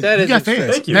 hey, you got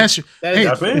fans. Thank you. Hey,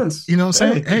 got fans. You know what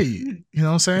I'm saying? Hey, you know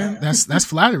what I'm saying? That's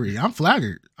flattery. I'm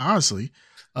flattered, honestly.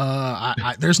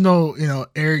 There's no,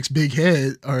 Eric's big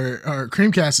head or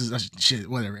Creamcast is shit,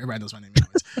 whatever. Everybody knows my name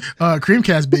anyways.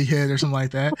 Creamcast big head or something like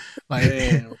that. Like,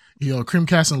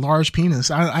 Creamcast and large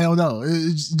penis. I don't know.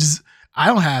 It's just, I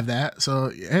don't have that.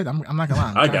 So Ed, I'm not gonna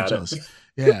lie. I got jealous. It.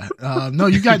 Yeah. No,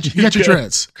 you got your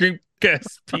dreads.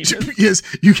 Creamcast penis. Yes,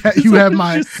 you have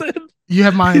my. You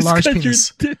have my enlarged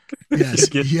penis.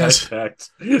 Yes.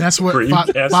 That's what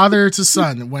father to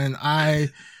son. When I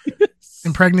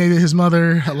impregnated his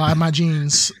mother, a lot of my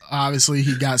genes, obviously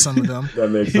he got some of them. That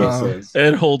makes sense.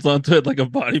 Ed holds onto it like a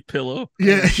body pillow.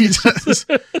 Yeah, he does.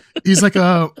 He's like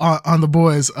on the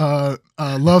boys,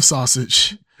 love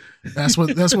sausage. That's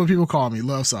what people call me,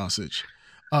 love sausage.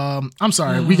 I'm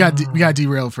sorry, we got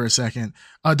derailed for a second.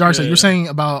 Darkseid, you were saying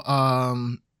about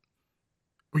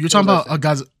you're talking about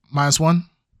Godzilla -1,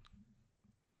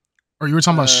 or you were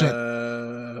talking about Shin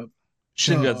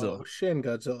Godzilla. Shin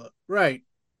Godzilla, right?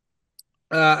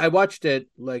 I watched it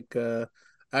like I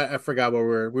forgot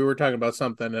what we were talking about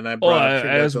something, and I brought.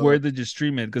 I asked where did you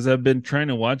stream it because I've been trying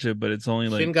to watch it, but it's only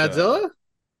like Shin Godzilla.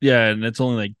 Yeah, and it's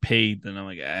only like paid, and I'm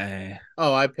like, eh.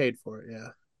 Oh, I paid for it. Yeah.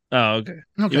 Oh, okay.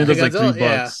 Even though it's like $3,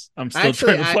 yeah. I'm still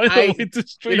trying to find a way to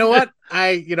stream. You know what?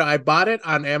 I bought it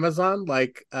on Amazon.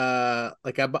 I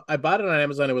bought it on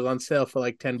Amazon. It was on sale for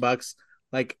like $10,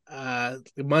 like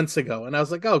months ago, and I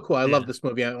was like, oh, cool. I love this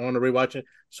movie. I want to rewatch it.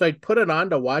 So I put it on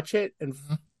to watch it, and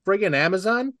friggin'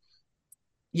 Amazon,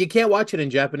 you can't watch it in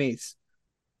Japanese.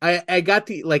 I got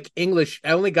the English.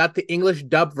 I only got the English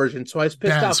dub version, so I was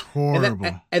pissed off. That's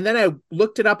horrible. And then I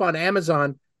looked it up on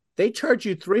Amazon. They charge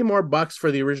you $3 more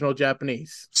for the original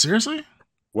Japanese. Seriously?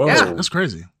 Whoa, yeah, that's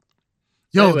crazy.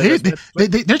 Yo,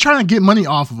 they're trying to get money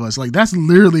off of us. Like that's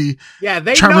literally they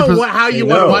know how you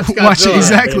want to watch Godzilla.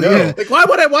 Exactly. Yeah. Like why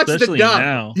would I watch the dub?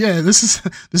 Now. Yeah, this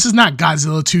is not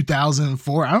Godzilla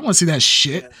 2004. I don't want to see that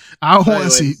shit. I want to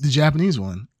see the Japanese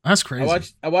one. That's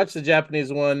crazy. I watched the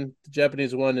Japanese one. The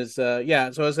Japanese one is So I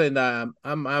was saying I'm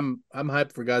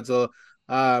hyped for Godzilla.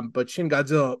 But Shin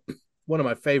Godzilla, one of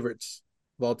my favorites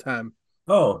of all time.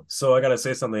 Oh, so I gotta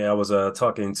say something. I was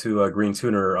talking to Green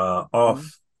Tuner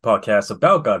off podcast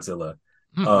about Godzilla.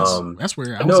 That's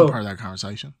where I wasn't part of that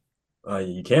conversation.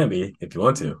 You can be if you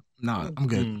want to. No, I'm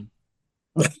good.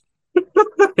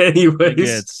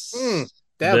 Anyways,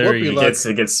 that whoopee look.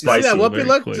 It gets spicy. You see that whoopee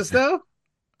look just now?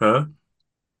 Huh?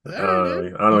 I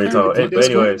don't know what you're talking about. But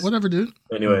anyways, whatever, dude.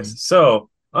 Anyways, so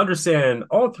understand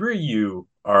all three of you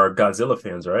are Godzilla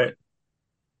fans, right?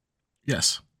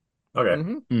 Yes. Okay.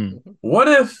 What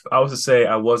if I was to say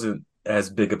I wasn't as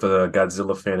big of a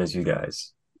Godzilla fan as you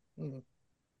guys?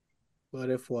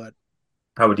 What if what?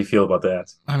 How would you feel about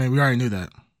that? I mean, we already knew that.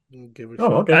 Okay.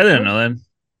 I didn't know that.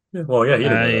 Yeah, well, yeah, he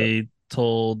didn't know that.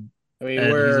 Told Ed he's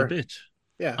a bitch.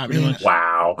 Yeah. I mean,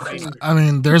 wow. I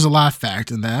mean, there's a lot of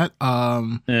fact in that.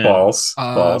 False.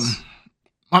 I'm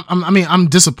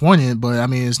disappointed, but I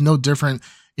mean, it's no different.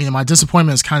 My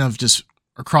disappointment is kind of just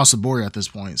across the board at this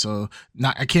point. So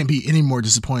I can't be any more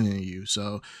disappointed in you.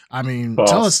 So I mean,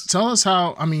 False. tell us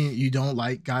how. I mean, you don't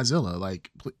like Godzilla. Like,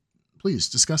 please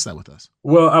discuss that with us.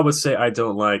 Well, I would say I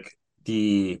don't like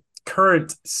the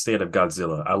current state of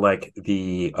Godzilla. I like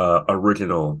the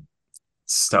original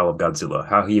style of Godzilla.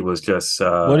 How he was just.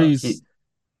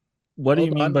 What do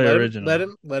you mean by original? Let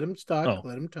him talk. Oh.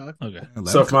 Let him talk. Okay.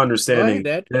 So, from my understanding,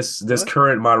 this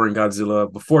current modern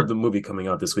Godzilla, before the movie coming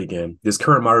out this weekend, this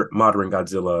current modern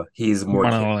Godzilla, he's more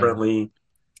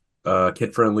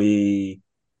kid friendly,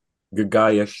 good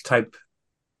guy-ish type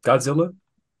Godzilla.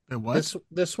 What?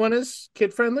 This one is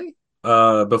kid friendly.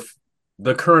 The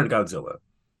current Godzilla.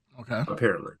 Okay.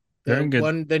 Apparently. Then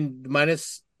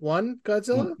 -1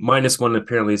 Godzilla? -1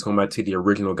 apparently is going back to the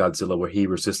original Godzilla where he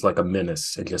was just like a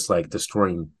menace and just like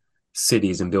destroying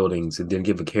cities and buildings and didn't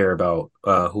give a care about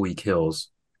who he kills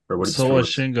or what. So was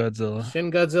Shin Godzilla.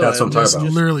 Shin Godzilla. That's what I'm talking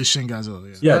about. Literally Shin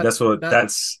Godzilla. Yeah, not the same.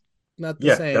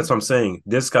 That's what I'm saying.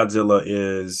 This Godzilla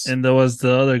is, and there was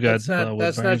the other Godzilla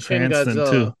with Bryan Cranston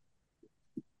too.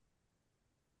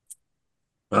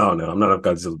 Oh no, I'm not a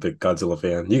big Godzilla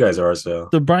fan. You guys are, so.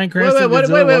 The Bryan Cranston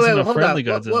Godzilla wasn't a friendly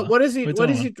Godzilla. What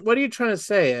are you trying to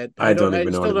say, Ed? I don't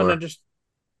even know. Still don't understand.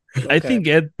 I think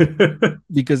Ed,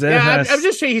 because Ed I'm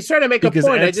just saying he's trying to make a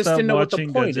point. Ed I just didn't know what the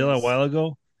point Godzilla is. a while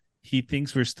ago. He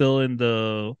thinks we're still in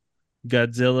the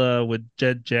Godzilla with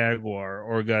Jet Jaguar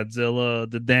or Godzilla,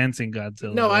 the dancing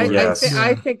Godzilla. No, Yes.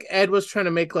 I think Ed was trying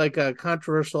to make like a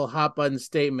controversial hot button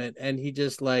statement, and he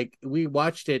just like we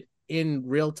watched it in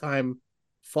real time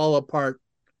fall apart.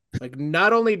 Like,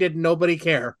 not only did nobody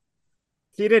care,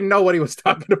 he didn't know what he was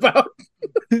talking about.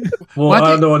 Well, I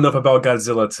don't know enough about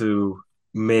Godzilla to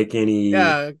make any.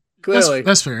 Yeah, clearly.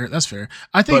 That's fair. That's fair.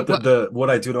 I think but what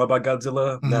I do know about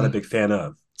Godzilla, not a big fan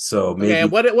of. So maybe. Okay,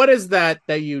 what is that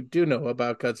you do know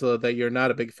about Godzilla that you're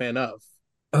not a big fan of?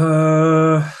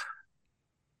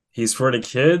 He's for the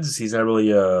kids. He's not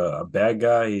really a bad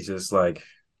guy. He's just like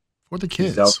for the kids.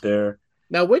 He's out there.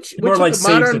 Now, which of like the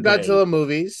modern Godzilla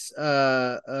movies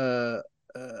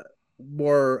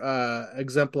more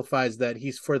exemplifies that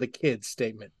he's for the kids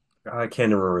statement? I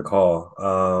can't even recall.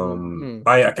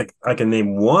 I can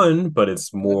name one, but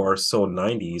it's more so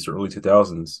 90s or early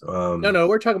 2000s. No,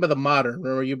 we're talking about the modern.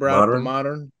 Remember you brought up the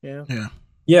modern? Yeah.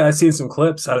 I've seen some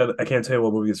clips. I can't tell you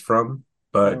what movie it's from,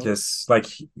 but just like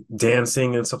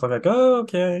dancing and stuff like that. Oh,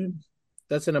 okay.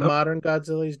 That's in a modern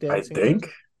Godzilla. He's dancing. I think.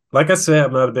 Like I said,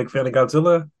 I'm not a big fan of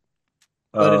Godzilla.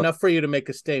 But enough for you to make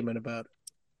a statement about it.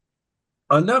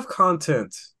 Enough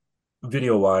content,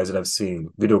 video-wise, that I've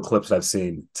seen, video clips that I've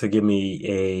seen, to give me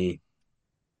a.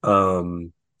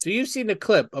 So you've seen a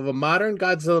clip of a modern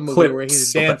Godzilla movie where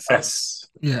he's dancing.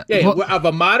 Yeah, of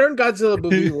a modern Godzilla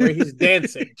movie where he's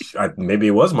dancing. Maybe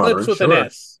it was modern. Clips with an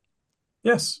S.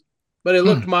 Yes, but it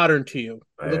looked modern to you.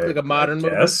 It looked like a modern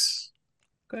movie. Yes.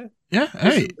 Okay. Yeah.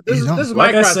 This is my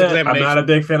cross-examination. I'm not a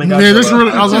big fan of Godzilla. Yeah, this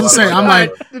really. I was about to say. I'm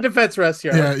like the defense rest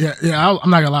here. Yeah. I'm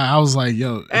not gonna lie. I was like,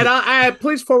 yo. And I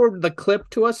please forward the clip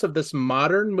to us of this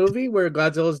modern movie where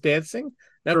Godzilla's dancing.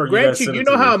 Now, granted, you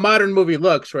know how a modern movie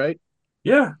looks, right?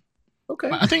 Yeah. Okay.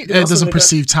 I think Ed doesn't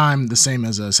perceive time the same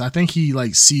as us. I think he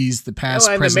like sees the past,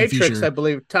 present, the Matrix, future. I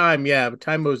believe time. Yeah, but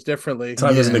time moves differently.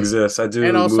 Time doesn't exist. I do,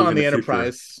 and also on the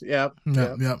Enterprise. Yep.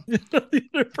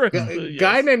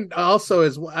 Guinan also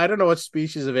is. I don't know what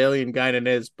species of alien Guinan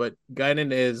is, but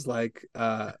Guinan is like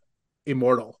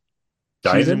immortal.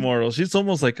 She's immortal. She's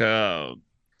almost like a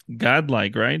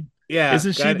godlike, right? Yeah.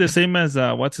 Isn't she the same as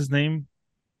what's his name?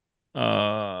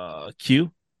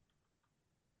 Q.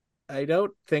 I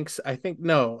don't think so. I think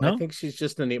no. I think she's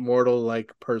just an immortal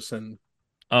like person.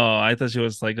 Oh, I thought she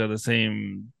was like the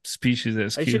same species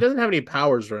as Q. She doesn't have any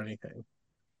powers or anything.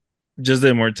 Just the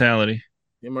immortality.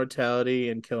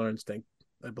 And killer instinct,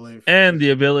 I believe. And the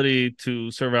ability to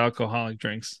serve alcoholic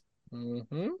drinks.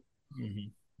 Mm-hmm.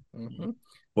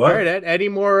 What? All right, Ed, any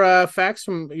more facts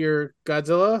from your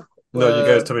Godzilla? No, you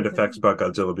guys tell me the facts about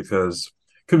Godzilla because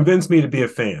convince me to be a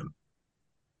fan.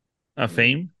 A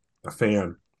fan? A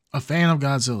fan. A fan of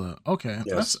Godzilla. Okay.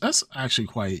 Yes. That's actually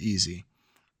quite easy.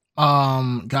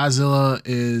 Godzilla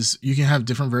is, you can have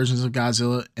different versions of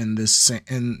Godzilla in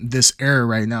this era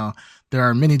right now. There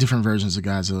are many different versions of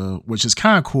Godzilla, which is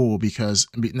kind of cool because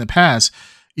in the past,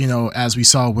 as we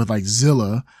saw with like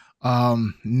Zilla,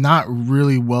 not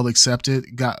really well accepted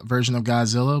version of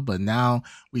Godzilla, but now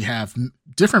we have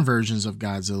different versions of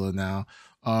Godzilla now.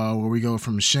 Where we go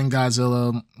from Shin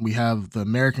Godzilla, we have the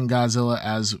American Godzilla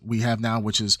as we have now,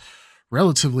 which is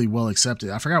relatively well accepted.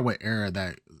 I forgot what era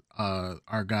that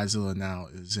our Godzilla now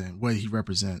is in, what he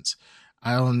represents.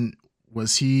 I don't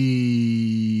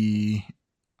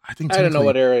know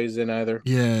what era he's in either.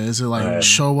 Yeah, is it like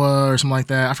Showa or something like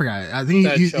that? I forgot. I think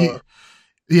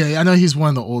yeah, I know he's one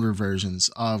of the older versions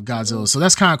of Godzilla, so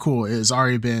that's kind of cool. It's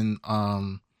already been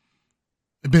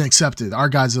accepted. Our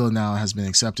Godzilla now has been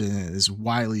accepted and is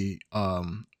widely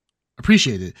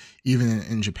appreciated, even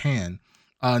in Japan.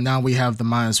 Now we have the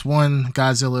 -1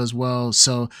 Godzilla as well.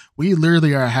 So we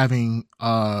literally are having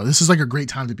this is like a great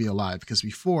time to be alive, because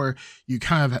before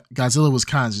Godzilla was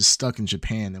kind of just stuck in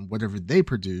Japan, and whatever they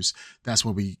produce, that's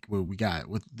what we got.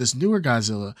 With this newer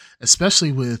Godzilla,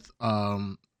 especially with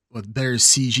better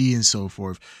CG and so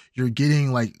forth, you're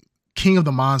getting like King of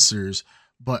the Monsters,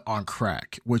 but on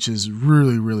crack, which is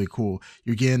really, really cool.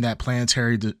 You're getting that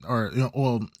planetary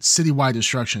citywide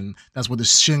destruction. That's what the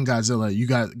Shin Godzilla. You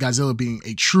got Godzilla being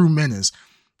a true menace.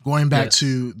 Going back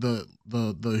to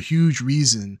the huge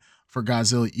reason for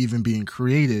Godzilla even being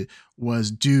created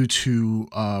was due to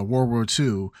World War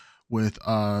II, with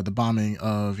the bombing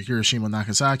of Hiroshima and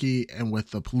Nagasaki, and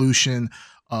with the pollution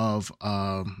of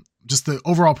just the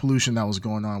overall pollution that was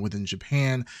going on within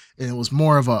Japan. And it was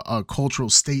more of a cultural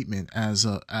statement as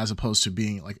opposed to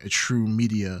being like a true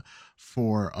media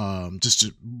for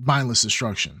just mindless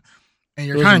destruction. and It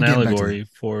you're was kind an of getting back to allegory that.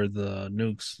 for the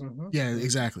nukes. Yeah,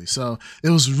 exactly. So it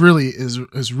was really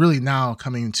is really now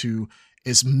coming to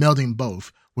it's melding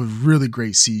both with really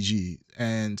great CG.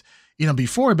 And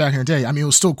before, back in the day, I mean, it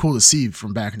was still cool to see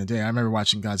from back in the day. I remember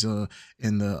watching Godzilla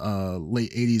in the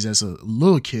late '80s as a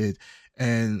little kid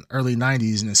and early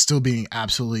 '90s, and it's still being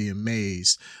absolutely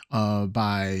amazed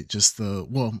by just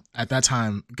at that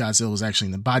time Godzilla was actually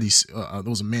in the body. There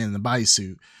was a man in the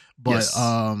bodysuit, but Yes.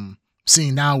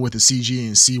 seeing now with the CG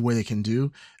and see what it can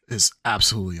do is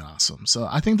absolutely awesome. So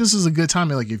I think this is a good time.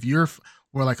 Like if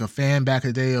were like a fan back in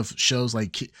the day of shows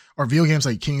like or video games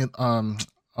like King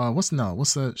what's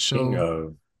the King show?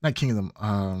 of Not Kingdom.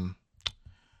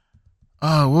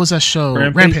 What was that show?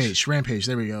 Rampage. Rampage.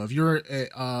 There we go. If you're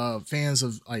fans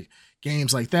of like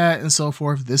games like that and so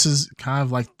forth, this is kind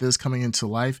of like this coming into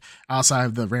life outside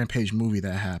of the Rampage movie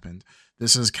that happened.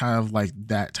 This is kind of like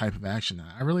that type of action.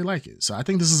 I really like it. So I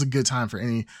think this is a good time for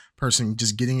any person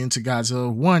just getting into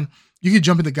Godzilla. One, you could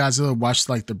jump into Godzilla, watch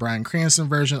like the Bryan Cranston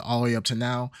version all the way up to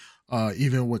now.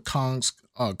 Even with Kong's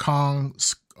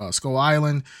Skull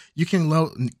Island, you can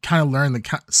kind of learn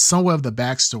somewhat of the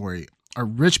backstory, a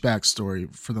rich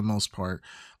backstory for the most part,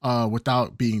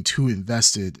 without being too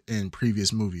invested in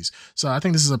previous movies. So I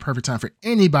think this is a perfect time for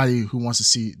anybody who wants to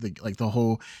see the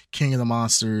whole King of the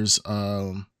Monsters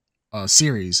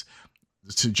series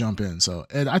to jump in. So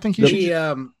Ed, I think you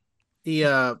should.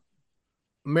 The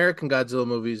American Godzilla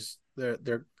movies,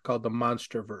 they're called the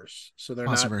MonsterVerse. So they're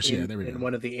not in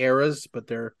one of the eras, but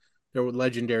they're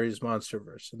Legendary's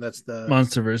MonsterVerse, and that's the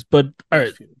MonsterVerse. But all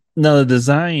right, now the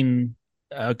design,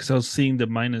 because I was seeing the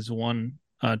 -1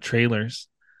 trailers,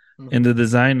 and the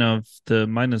design of the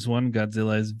 -1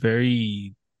 Godzilla is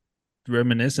very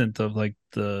reminiscent of like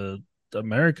the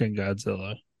American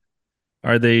Godzilla.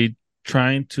 Are they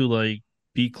trying to like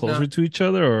be closer to each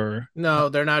other, or no?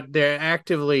 They're not. They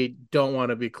actively don't want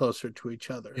to be closer to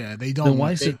each other. Yeah, they don't. Then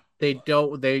why is it? They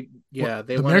don't. They yeah.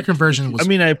 They the American version was. I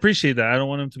mean, I appreciate that. I don't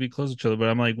want them to be close to each other, but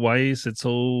I'm like, why is it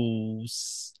so?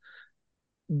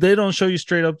 They don't show you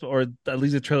straight up, or at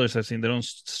least the trailers I've seen, they don't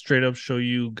straight up show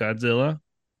you Godzilla,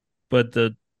 but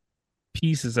the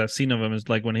pieces I've seen of him is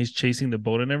like when he's chasing the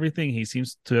boat and everything, he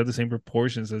seems to have the same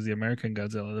proportions as the American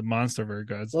Godzilla, the MonsterVerse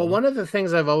Godzilla. Well, one of the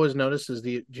things I've always noticed is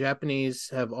the Japanese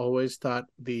have always thought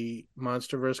the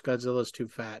MonsterVerse Godzilla is too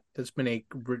fat. That's been a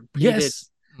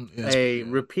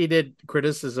repeated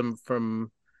criticism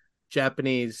from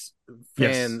Japanese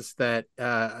fans that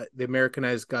the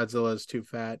Americanized Godzilla is too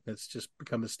fat, and it's just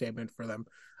become a statement for them.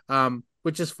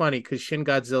 Which is funny because Shin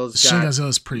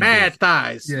Godzilla's pretty mad big.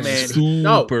 Thighs, man.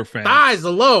 Super fat. Thighs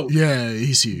alone. Yeah,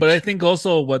 he's huge. But I think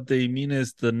also what they mean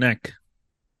is the neck.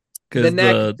 Because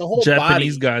the whole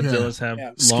Japanese body. Godzillas have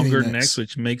longer necks,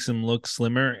 which makes them look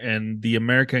slimmer, and the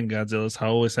American Godzillas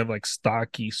always have like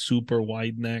stocky, super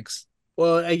wide necks.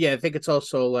 Well, I think it's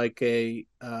also like a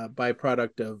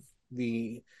byproduct of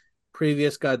the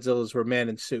previous Godzillas were man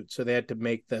in suit, so they had to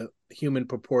make the human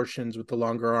proportions with the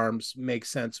longer arms make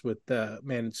sense with the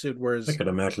man in suit. Whereas I could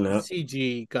imagine that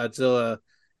CG Godzilla,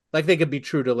 like they could be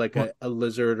true to like a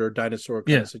lizard or dinosaur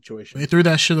kind of situation. They threw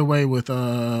that shit away with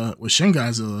Shin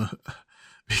Godzilla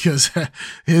because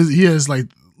he has like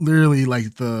literally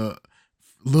like the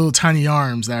little tiny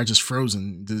arms that are just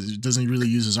frozen. Doesn't really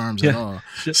use his arms at all.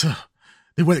 So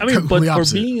they went. But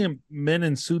for being a men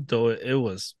in suit, though, it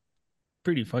was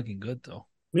pretty fucking good, though.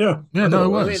 Yeah, no, it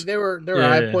was. I mean, there were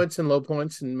high points and low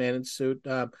points in Man in Suit.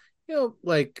 Even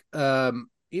like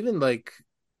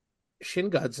Shin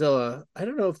Godzilla. I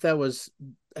don't know if that was.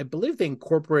 I believe they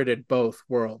incorporated both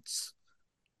worlds,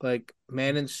 like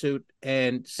Man in Suit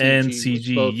and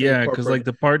CG. Yeah, because like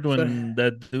the part when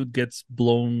that dude gets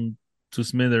blown to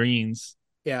smithereens.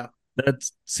 Yeah,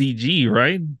 that's CG,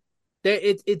 right?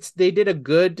 They did a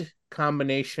good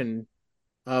combination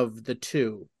of the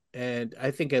two. And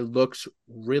I think it looks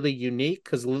really unique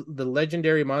because the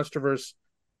legendary MonsterVerse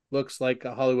looks like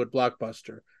a Hollywood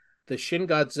blockbuster. The Shin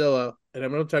Godzilla, and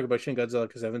I'm going to talk about Shin Godzilla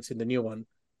because I haven't seen the new one,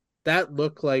 that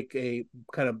looked like a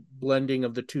kind of blending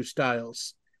of the two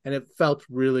styles, and it felt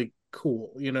really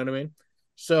cool. You know what I mean?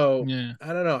 So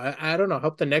I don't know. I don't know. I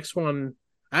hope the next one.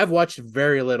 I've watched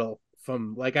very little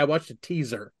from. Like I watched a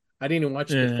teaser. I didn't even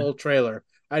watch the full trailer.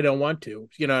 I don't want to.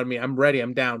 You know what I mean? I'm ready.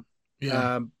 I'm down.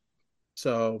 Yeah.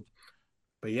 So,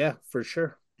 but yeah, for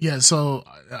sure. Yeah. So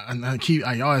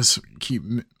I always keep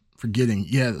forgetting.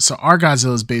 Yeah. So our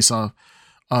Godzilla is based off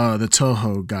the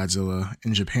Toho Godzilla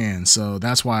in Japan. So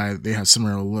that's why they have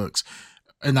similar looks.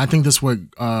 And I think that's what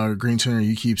Green Tuner,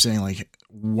 you keep saying, like,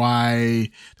 why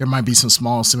there might be some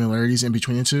small similarities in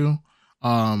between the two.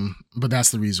 But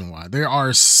that's the reason why. There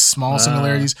are small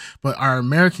similarities, but our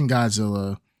American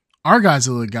Godzilla our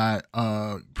Godzilla got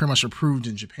pretty much approved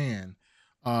in Japan.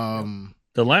 Yeah.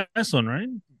 The last one, right?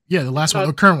 Yeah, the last one,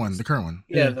 the current one.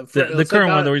 Yeah, the current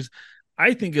one.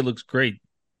 I think it looks great.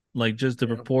 Like just the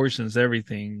Yeah. proportions,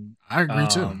 everything. I agree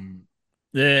too.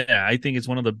 Yeah, I think it's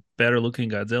one of the better looking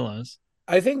Godzillas.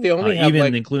 I think they only have even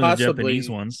like including the Japanese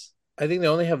possibly. ones. I think they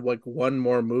only have like one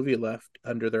more movie left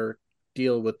under their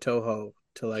deal with Toho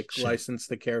to like Shit. license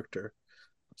the character.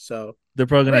 So They're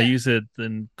probably gonna use it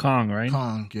in Kong, right?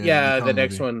 Kong, yeah, Kong the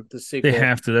next movie. one, the sequel. They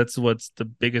have to. That's what's the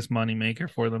biggest money maker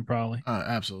for them, probably.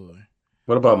 Absolutely.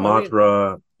 What about I mean,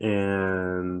 Mothra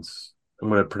and I'm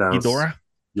gonna pronounce Ghidorah?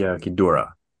 Yeah,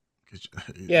 Ghidorah.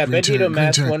 Yeah, Bendito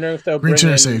Mass. Wondering if they'll Green bring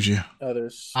Turner in saved you.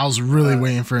 others. I was really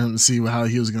waiting for him to see how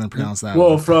he was going to pronounce that.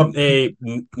 Well, from a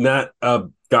not a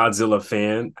Godzilla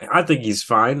fan, I think he's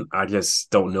fine. I just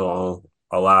don't know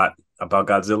a lot about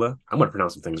Godzilla. I'm gonna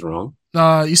pronounce some things wrong.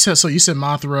 You said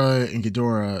Mothra and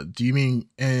Ghidorah. Do you mean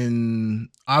in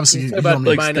obviously you about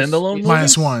like standalone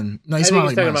minus one? No, he's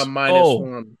talking about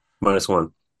 -1.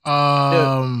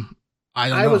 -1.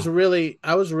 I was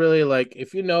really like,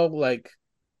 if you know, like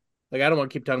I don't want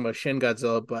to keep talking about Shin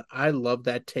Godzilla, but I love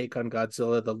that take on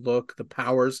Godzilla, the look, the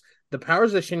powers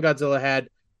that Shin Godzilla had,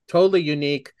 totally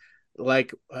unique.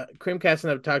 Like Creamcast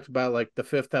and I've talked about like the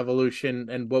fifth evolution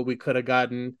and what we could have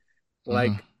gotten,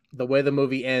 like the way the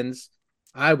movie ends.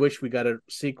 I wish we got a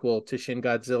sequel to Shin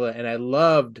Godzilla, and I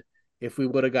loved if we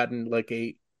would have gotten like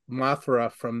a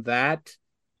Mothra from that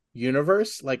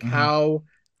universe, like how.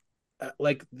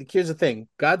 Like, here's the thing: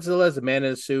 Godzilla is a man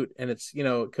in a suit, and it's,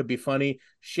 it could be funny.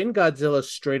 Shin Godzilla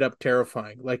is straight up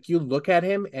terrifying. Like, you look at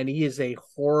him, and he is a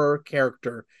horror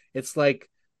character. It's like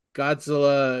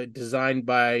Godzilla designed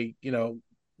by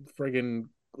friggin'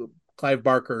 Clive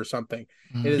Barker or something.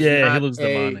 It is he looks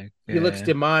demonic. He looks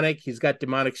demonic. He's got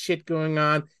demonic shit going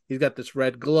on. He's got this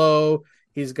red glow.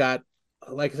 He's got,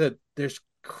 like I said, there's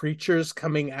creatures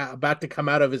about to come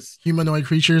out of his humanoid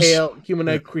creatures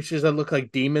creatures that look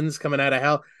like demons coming out of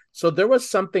hell. So there was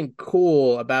something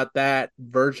cool about that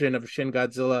version of Shin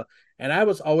Godzilla, and I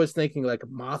was always thinking like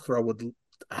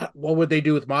what would they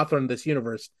do with Mothra in this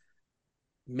universe?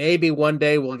 Maybe one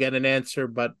day we'll get an answer,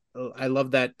 but I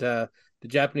love that the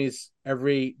Japanese,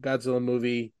 every Godzilla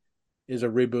movie is a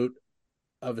reboot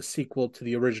of a sequel to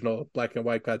the original black and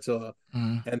white Godzilla,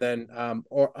 and then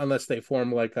or unless they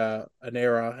form like an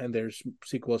era and there's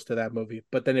sequels to that movie,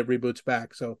 but then it reboots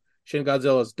back. So Shin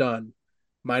Godzilla is done.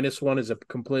 -1 is a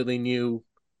completely new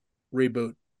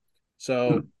reboot.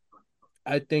 So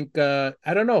I think I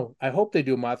don't know. I hope they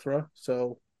do Mothra.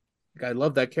 So I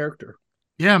love that character.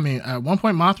 Yeah, I mean, at one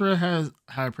point Mothra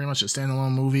had pretty much a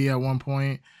standalone movie. At one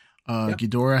point,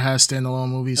 Ghidorah has standalone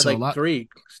movies. So like 3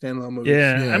 standalone movies.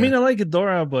 Yeah, I mean, I like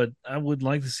Ghidorah, but I would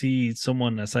like to see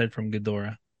someone aside from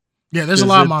Ghidorah. Yeah, there's a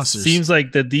lot of monsters. Seems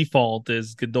like the default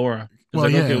is Ghidorah. Well,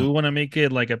 like, okay, we want to make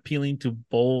it like appealing to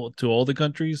all the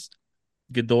countries.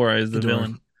 Ghidorah is the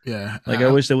villain. Yeah, like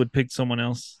I wish they would pick someone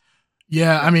else.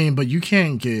 Yeah, I mean, but you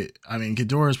can't get. I mean,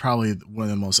 Ghidorah is probably one of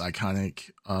the most iconic,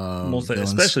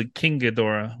 especially King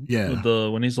Ghidorah. Yeah, with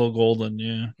when he's all golden.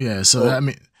 Yeah, yeah. So I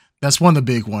mean, that's one of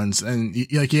the big ones, and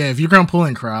like, yeah, if you're gonna pull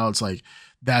in crowds, like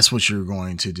that's what you're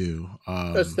going to do.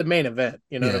 That's the main event.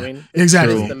 You know what I mean?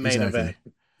 Exactly. The main event.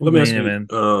 Let me ask you.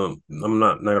 I'm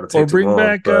not gonna take too long. Or bring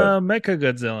back but Mecha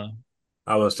Godzilla.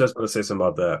 I was just gonna say something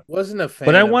about that. Wasn't a fan,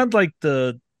 but I want like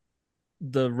the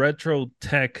retro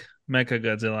tech Mecha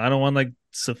Godzilla. I don't want like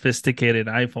sophisticated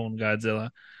iPhone Godzilla.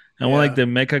 I want like the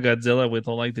Mecha Godzilla with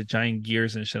all like the giant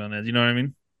gears and shit on it. You know what I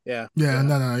mean? Yeah. Yeah.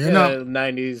 No. You're not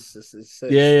 90s.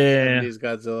 70s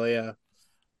Godzilla.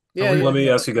 Yeah. Let me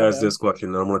ask you guys this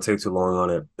question. I'm going to take too long on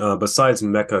it. Besides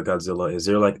Mecha Godzilla, is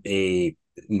there like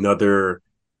another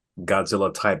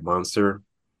Godzilla type monster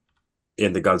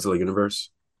in the Godzilla universe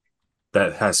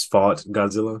that has fought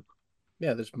Godzilla?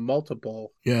 Yeah, there's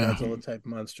multiple Godzilla type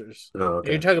monsters. Oh,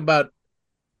 okay. You're talking about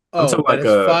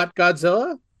fought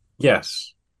Godzilla?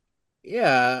 Yes.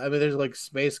 Yeah, I mean, there's like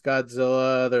Space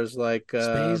Godzilla. There's like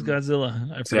Space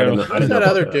Godzilla. I forgot. Who's that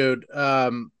other dude?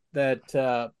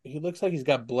 That he looks like he's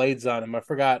got blades on him. I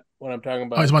forgot what I'm talking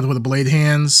about. Oh, he's about with the blade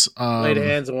hands. Blade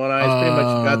hands and one eye. It's pretty much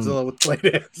Godzilla with blade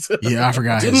hands. Yeah, I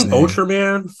forgot. Didn't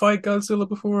Ultraman fight Godzilla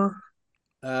before?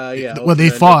 Yeah. Well,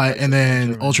 they fought, and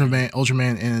then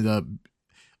Ultraman ended up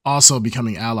also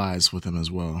becoming allies with him as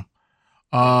well.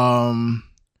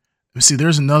 Let's see,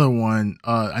 there's another one.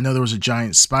 I know there was a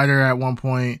giant spider at one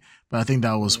point, but I think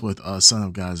that was with Son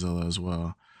of Godzilla as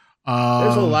well.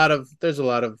 There's a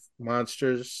lot of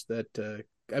monsters that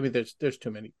I mean, there's too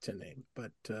many to name,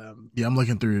 but yeah, I'm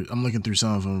looking through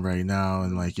some of them right now,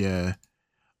 and like Gigan.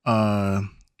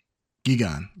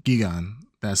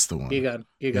 That's the one.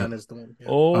 Gigan is the one. Yeah.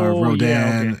 Oh, Rodan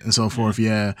yeah, okay. and so forth.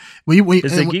 Yeah. We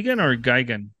Is it Gigan or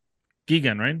Gigan?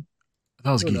 Gigan, right?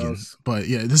 That was Gigan. But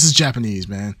yeah, this is Japanese,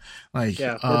 man. Like,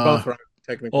 yeah, we're both wrong,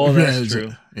 technically. Oh, that's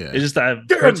true. Yeah. It's just I've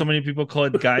heard so many people call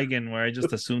it Gigan, where I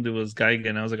just assumed it was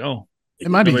Gigan. I was like, oh. It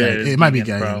might be Gigan. It might be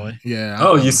Gigan. Probably. Yeah.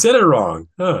 Oh, you said it wrong.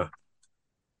 Huh.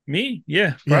 Me?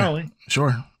 Yeah, probably. Yeah,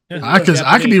 sure. Yeah.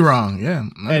 I could be wrong. Yeah,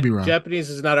 I could be wrong. Japanese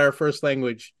is not our first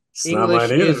languge. It's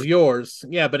English is yours.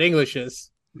 Yeah, but English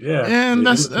is. Yeah. And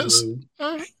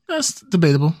that's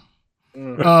debatable.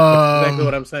 Exactly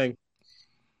what I'm saying.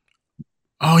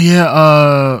 Oh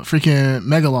yeah, freaking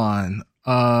Megalon.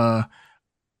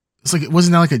 It's like,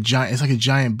 wasn't that like a giant? It's like a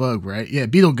giant bug, right? Yeah,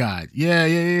 Beetle God.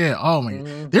 Yeah. Oh my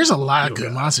god, there's a lot of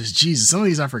good monsters. Jesus, some of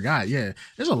these I forgot. Yeah,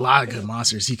 there's a lot of good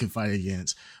monsters he could fight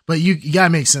against, but you gotta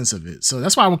make sense of it. So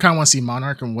that's why I kind of want to see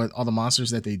Monarch and what all the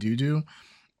monsters that they do.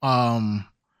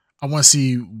 I want to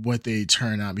see what they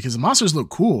turn out because the monsters look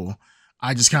cool.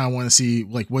 I just kind of want to see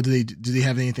like what do they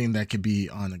have anything that could be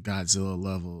on a Godzilla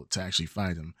level to actually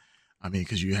fight him. I mean,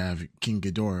 because you have King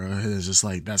Ghidorah, it's just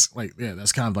like that's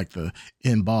kind of like the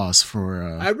end boss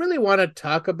for. I really want to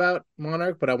talk about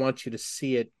Monarch, but I want you to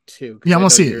see it too. Yeah, I want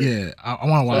to see it. Yeah, I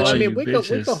want to watch. So, I mean, we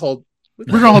could hold. We're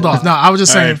gonna hold off. No, I was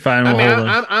just saying. Right, fine, I mean,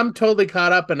 I'm totally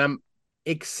caught up, and I'm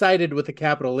excited with the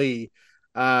capital E.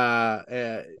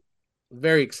 Very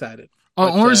excited. Oh,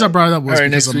 the only reason I brought it up was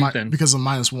because of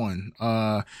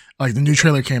 -1. Like the new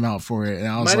trailer came out for it, and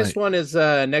I was -1 is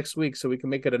next week, so we can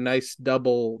make it a nice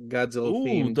double Godzilla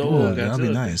theme. That'll be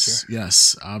nice. Picture.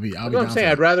 Yes, I'll be. That's what I'm saying.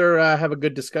 I'd rather have a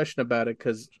good discussion about it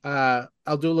because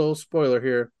I'll do a little spoiler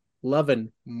here.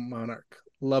 Loving Monarch,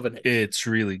 loving it. It's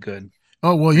really good.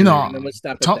 Oh well, you know,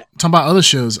 talking about other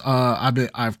shows.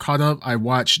 I've caught up. I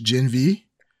watched Gen V,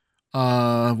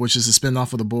 which is a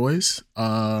spinoff of The Boys.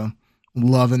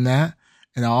 Loving that.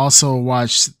 And I also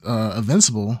watched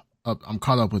Invincible. I'm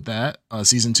caught up with that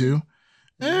season 2.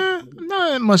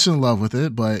 Not much in love with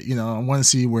it, but you know I want to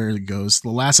see where it goes. The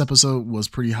last episode was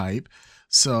pretty hype,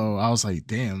 so I was like,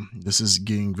 "Damn, this is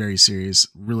getting very serious."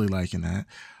 Really liking that.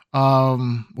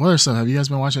 What other stuff? Have you guys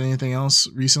been watching anything else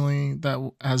recently that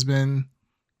has been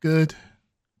good?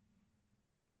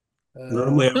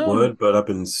 Normally I would, but I've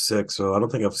been sick, so I don't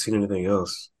think I've seen anything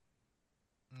else.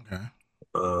 Okay.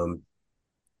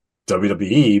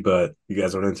 WWE, but you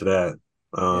guys aren't into that.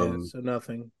 So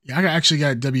nothing. Yeah, I actually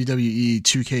got WWE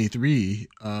 2K3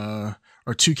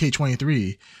 or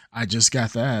 2K23. I just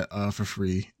got that for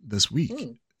free this week.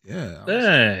 Yeah.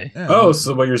 Hey. Oh,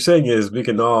 so what you're saying is we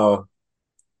can all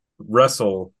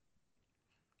wrestle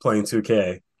playing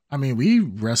 2K. I mean, we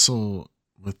wrestle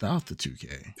without the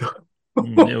 2K.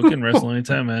 Yeah, we can wrestle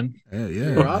anytime, man.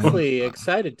 Yeah. We're awfully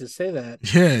excited to say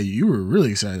that. Yeah, you were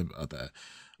really excited about that.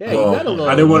 Yeah, you got a little.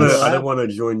 I didn't want to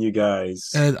join you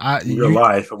guys in real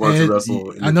life. I want to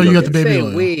wrestle. I know you got the baby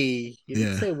oil. You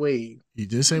didn't say we. You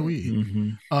did say we. Mm-hmm.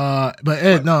 But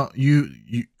Ed, no, you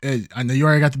Ed. I know you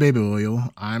already got the baby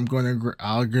oil. I'll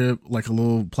grab like a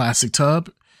little plastic tub,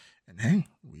 and hey,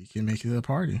 we can make it a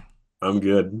party. I'm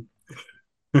good.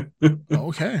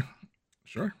 Okay,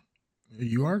 sure,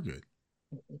 you are good.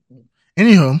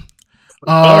 Anywho,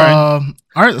 all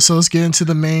right. So let's get into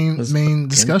the main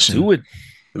discussion. Do it.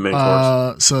 The main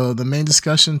course. So the main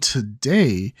discussion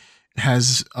today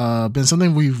has been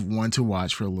something we've wanted to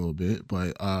watch for a little bit,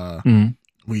 but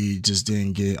we just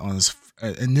didn't get on its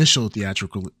initial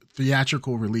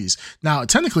theatrical release. Now,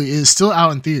 technically, it is still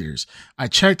out in theaters. I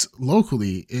checked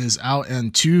locally; it is out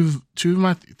in two of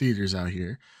my theaters out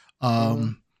here.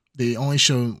 They only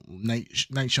show night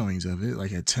showings of it,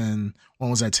 like at 10.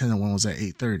 One was at 10 and one was at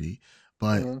 8:30.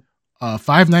 But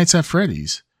Five Nights at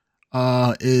Freddy's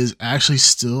is actually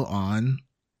still in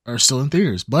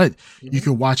theaters, but you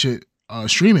can watch it,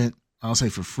 stream it. I'll say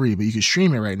for free, but you can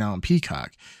stream it right now on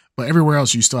Peacock. But everywhere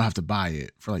else, you still have to buy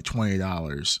it for like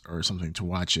 $20 or something to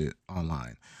watch it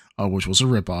online, which was a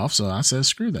ripoff. So I said,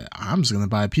 screw that. I'm just gonna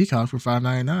buy Peacock for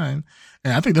 $5.99,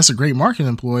 and I think that's a great marketing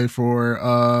employ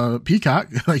for Peacock.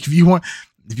 Like if you want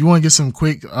to get some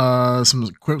quick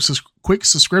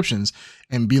subscriptions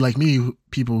and be like me,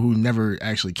 people who never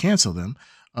actually cancel them.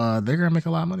 They're gonna make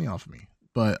a lot of money off of me.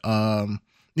 But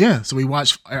yeah, so we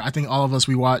watched. I think all of us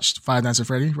watched Five Nights at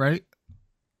Freddy, right?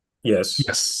 Yes.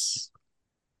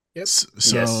 Yep.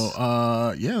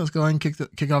 So yeah, let's go ahead and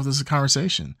kick off this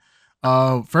conversation.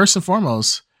 First and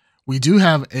foremost, we do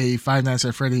have a Five Nights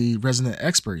at Freddy resident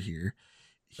expert here.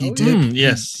 He did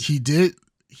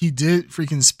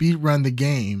freaking speed run the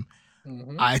game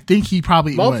Mm-hmm. I think he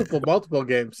probably multiple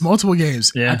games. multiple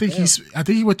games. Yeah. I think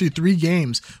he went through 3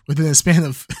 games within a span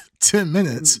of 10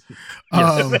 minutes.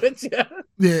 Yes. Yeah.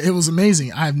 Yeah, it was amazing.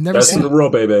 Best in the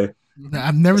world, baby.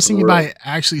 I've never Best in seen the world. anybody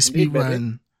actually Indeed, speed baby.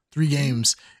 run 3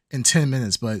 games in 10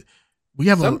 minutes. But we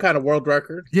have Some kind of world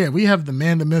record. we have the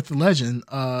man, the myth, the legend,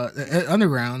 Ed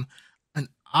Underground, and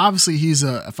obviously he's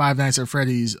a Five Nights at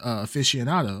Freddy's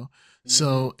aficionado.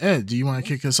 So Ed, do you want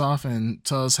to kick us off and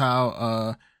tell us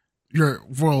how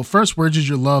first, where did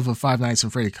your love of Five Nights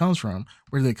at Freddy comes from?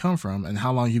 Where did it come from, and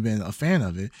how long you've been a fan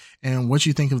of it, and what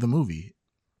you think of the movie?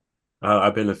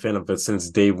 I've been a fan of it since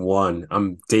day one.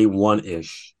 I'm day one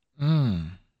ish.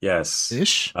 Yes.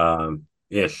 Ish.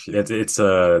 Ish. It's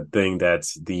a thing that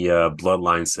the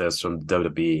bloodline says from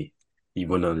WWE. You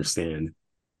wouldn't understand.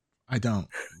 I don't.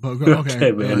 But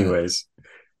Okay, but go ahead. anyways.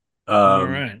 All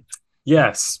right.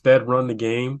 Yeah, sped run the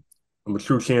game. I'm a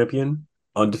true champion,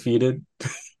 undefeated,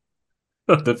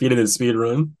 undefeated in speed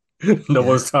run. No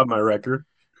one's topped my record.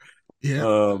 Yeah,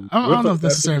 I With don't the know if best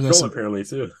necessarily control that's apparently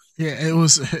too. yeah. It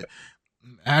was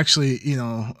actually,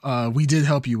 we did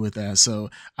help you with that,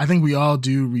 so I think we all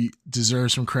do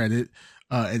deserve some credit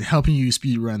in helping you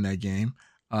speed run that game.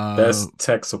 Best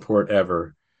tech support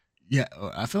ever. Yeah,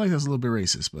 I feel like that's a little bit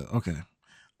racist, but okay.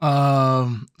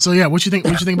 So yeah, what you think?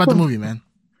 What you think about the movie, man?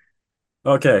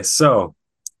 Okay, so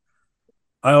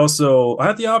I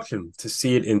had the option to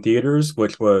see it in theaters,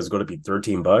 which was going to be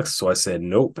 $13. So I said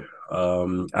nope.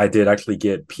 I did actually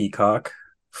get Peacock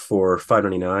for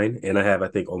 $5.99, and I have I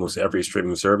think almost every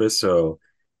streaming service. So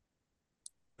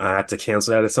I had to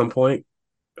cancel that at some point.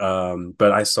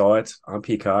 But I saw it on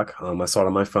Peacock. I saw it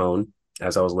on my phone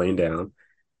as I was laying down,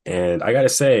 and I gotta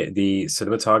say the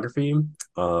cinematography,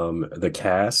 the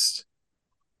cast.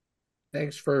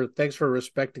 Thanks for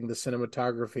respecting the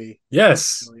cinematography.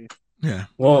 Yes. Yeah.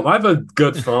 Well, I have a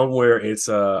good phone where it's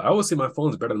I always see my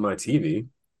phone's better than my TV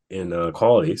in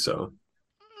quality. So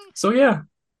yeah.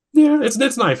 Yeah, it's an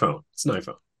iPhone. It's an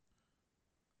iPhone.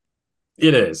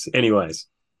 It is. Anyways,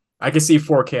 I can see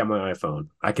 4K on my iPhone.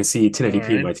 I can see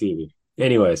 1080p on my TV.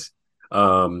 Anyways,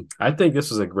 I think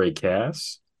this was a great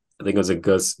cast. I think it was a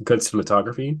good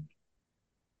cinematography.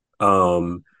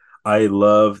 I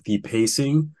love the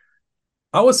pacing.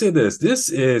 I would say this. This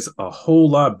is a whole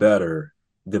lot better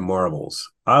than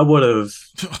Marvel's. I would have.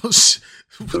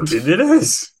 It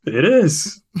is. It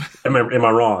is. Am I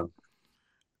wrong?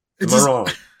 Am I wrong?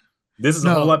 This is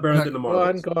a whole lot better than the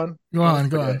Marvels. Go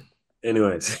on.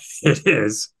 Anyways, it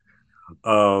is.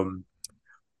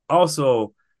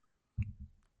 Also,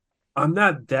 I'm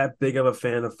not that big of a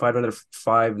fan of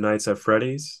Five Nights at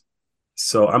Freddy's.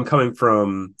 So I'm coming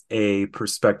from a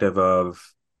perspective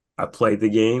of I played the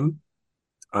game.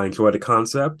 I enjoy the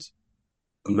concept.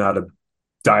 I'm not a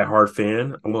diehard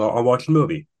fan. I'll watch the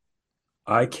movie.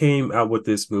 I came out with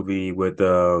this movie with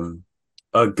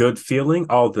a good feeling,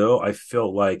 although I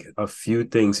felt like a few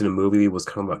things in the movie was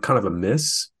kind of a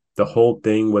miss. The whole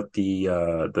thing with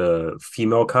the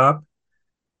female cop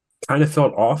kind of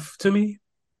felt off to me.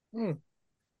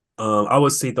 I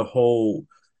would say the whole.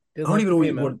 I don't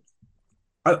even know what.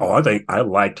 I think I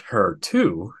liked her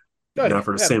too. Not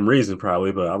for the same reason,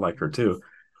 probably, but I liked her too.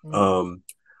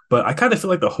 But I kind of feel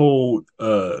like the whole.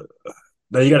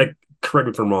 Now you got to correct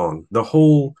me if I'm wrong. The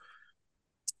whole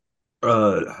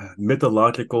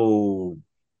mythological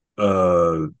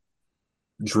uh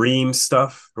dream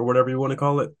stuff or whatever you want to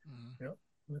call it.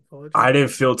 I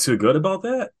didn't feel too good about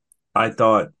that. I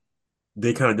thought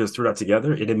they kind of just threw that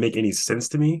together. It didn't make any sense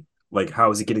to me. Like,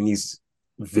 how is he getting these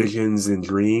visions and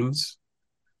dreams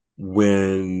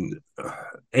when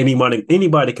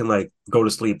anybody can like go to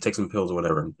sleep, take some pills or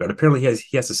whatever? But apparently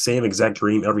he has the same exact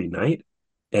dream every night.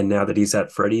 And now that he's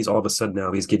at Freddy's, all of a sudden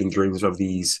now he's getting dreams of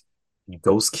these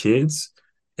ghost kids.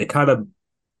 It kind of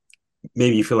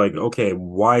made you feel like, okay,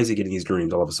 why is he getting these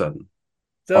dreams all of a sudden?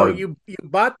 So you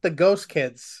bought the ghost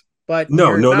kids, but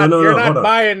no. You're not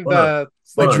buying the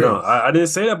sleep dreams. No, I didn't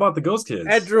say that about the ghost kids.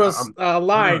 Ed Drew's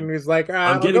lying. He's like,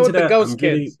 I'm getting to that. Ghost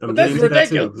kids. I'm getting to that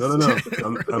too.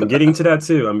 No. I'm getting to that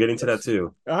too. I'm getting to that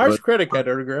too. A harsh critic, Ed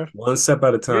Underground. One step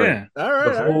at a time. Yeah. All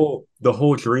right. The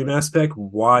whole dream aspect.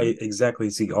 Why exactly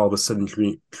is he all of a sudden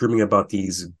dreaming about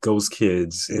these ghost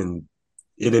kids? And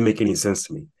it didn't make any sense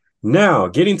to me. Now,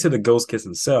 getting to the ghost kids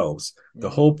themselves, the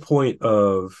whole point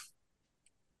of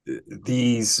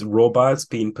these robots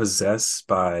being possessed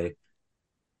by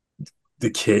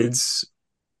the kids,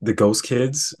 the ghost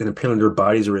kids, and apparently their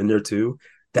bodies are in there too.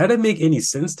 That didn't make any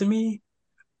sense to me.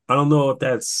 I don't know if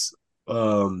that's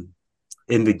in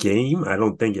the game. I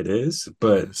don't think it is,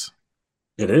 but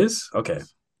it is? Okay.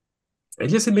 It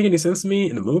just didn't make any sense to me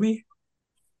in the movie.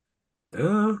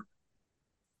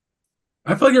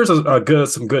 I feel like there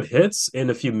was some good hits and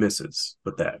a few misses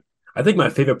with that. I think my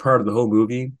favorite part of the whole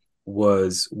movie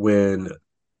was when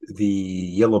the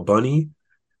Yellow Bunny,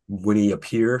 when he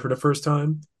appeared for the first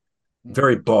time,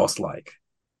 very boss like.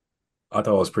 I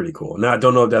thought it was pretty cool. Now I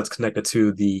don't know if that's connected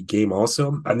to the game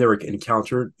also. I've never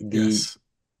encountered the. Yes.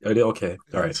 Okay,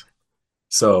 all right. Yes.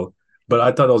 So, but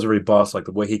I thought that was very boss like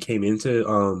the way he came into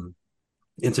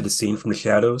the scene from the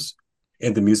shadows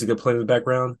and the music that played in the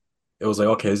background. It was like,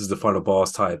 okay, this is the final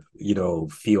boss type,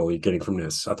 feel you're getting from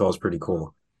this. I thought it was pretty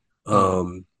cool.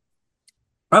 Um,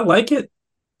 I like it.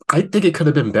 I think it could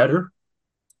have been better.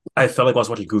 I felt like I was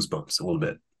watching Goosebumps a little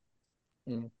bit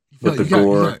with the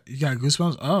gore. You got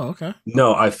goosebumps. Oh, okay.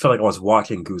 No, I felt like I was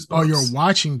watching Goosebumps. Oh, you're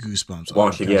watching Goosebumps.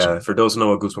 Watching, gotcha. yeah. For those who know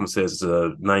what Goosebumps is, it's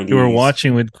a 90s. You were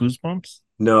watching with Goosebumps?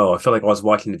 No, I felt like I was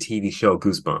watching the TV show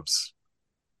Goosebumps.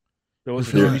 There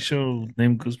was a TV show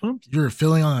named Goosebumps? You're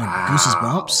feeling on Goose's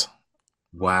Bumps?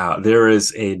 Wow. There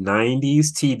is a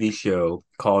 90s TV show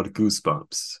called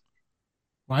Goosebumps.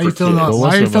 Why are you feeling on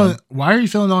why are you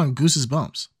feeling on Goose's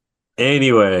Bumps?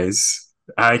 Anyways,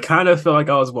 I kind of felt like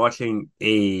I was watching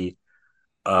a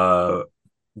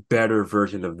better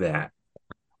version of that.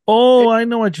 Oh, I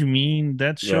know what you mean.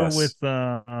 That show Yes. with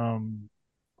Oh,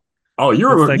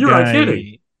 you're not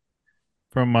kidding.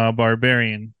 From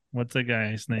Barbarian. What's the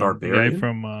guy's name? Barbarian? The guy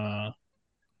from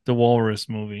the Walrus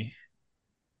movie.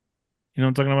 You know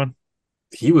what I'm talking about?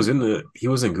 He was in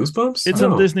Goosebumps? It's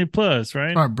on Disney Plus,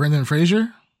 right? Brendan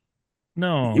Fraser?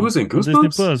 No. He was in Goosebumps? Disney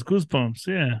Plus, Goosebumps,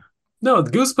 yeah. No,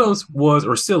 the Goosebumps was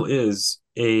or still is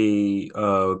a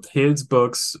kids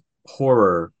books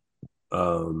horror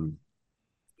and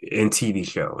TV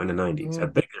show in the 90s. I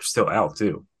think they're still out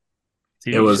too.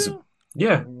 TV it was show?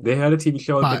 Yeah, they had a TV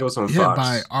show. I think it was on Fox.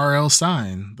 By R.L.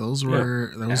 Stein. Those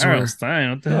were R.L. Stein.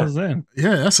 What the hell is that?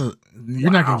 Yeah,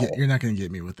 you're not gonna get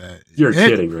me with that. You're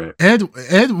kidding, right? Ed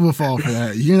will fall for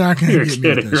that. You're not gonna get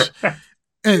me with this. Right?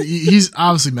 Ed, he's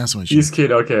obviously messing with you. He's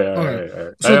kidding. Okay, all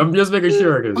right. So, I'm just making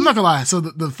sure. I'm not gonna lie. So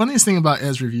the funniest thing about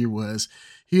Ed's review was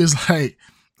he was like,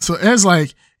 so Ed's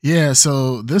like, yeah.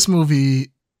 So this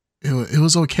movie, it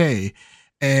was okay,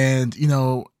 and it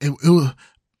was.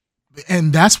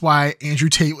 And that's why Andrew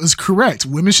Tate was correct.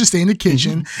 Women should stay in the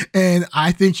kitchen, and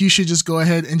I think you should just go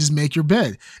ahead and just make your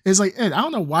bed. It's like, Ed, I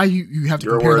don't know why you have to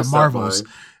compare the Marvels.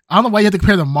 I don't know why you have to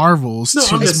compare the Marvels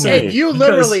to this movie. Ed, you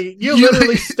literally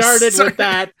started with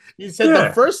that. You said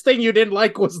the first thing you didn't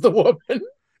like was the woman.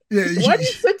 Yeah, why do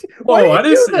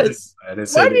you do this? I didn't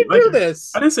say I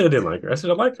didn't like her. I said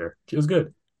I liked her. She was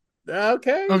good.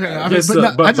 Okay.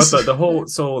 The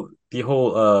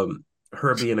whole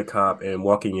her being a cop and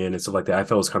walking in and stuff like that, I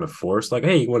felt was kind of forced. Like,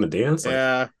 hey, you want to dance?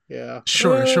 Like, yeah.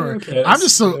 Sure. Okay, I'm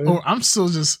still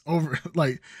just over.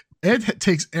 Like, Ed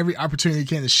takes every opportunity he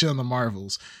can to shit on the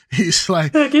Marvels. He's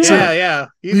like, yeah.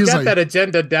 He's got that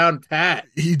agenda down pat.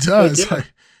 He does.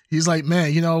 He's like,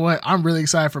 man, you know what? I'm really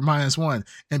excited for -1,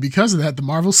 and because of that, the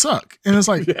Marvels suck. And it's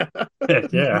like,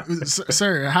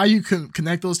 sir, how you can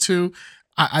connect those two?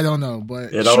 I don't know,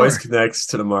 but it always connects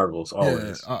to the Marvels.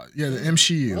 Always, the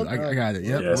MCU. I got it.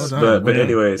 Yep. Yes, but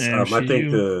anyways, I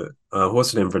think the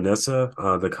what's her name, Vanessa,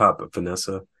 the cop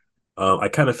Vanessa. I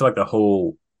kind of feel like the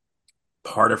whole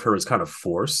part of her was kind of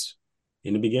forced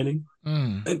in the beginning,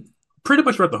 and pretty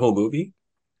much throughout the whole movie,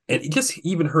 and just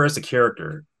even her as a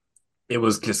character, it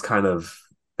was just kind of.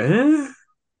 I'm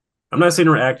not saying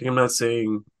her acting. I'm not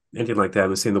saying anything like that.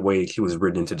 I'm saying the way she was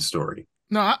written into the story.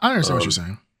 No, I understand what you're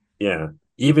saying. Yeah.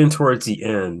 Even towards the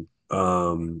end,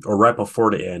 or right before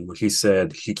the end, when she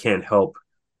said she can't help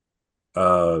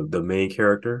the main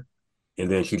character,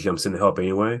 and then she jumps in to help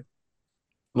anyway.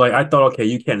 Like, I thought, okay,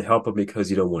 you can't help him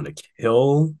because you don't want to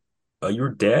kill your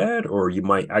dad, or you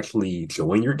might actually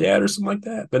join your dad or something like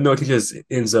that. But no, she just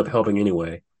ends up helping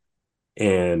anyway,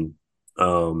 and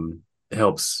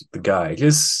helps the guy. It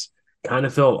just kind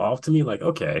of felt off to me. Like,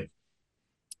 okay,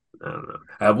 I don't know.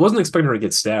 I wasn't expecting her to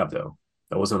get stabbed though.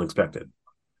 That was unexpected.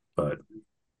 But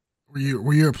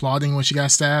were you applauding when she got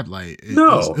stabbed? Like, it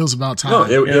was about time. No,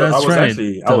 I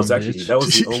was actually that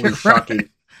was the only shocking.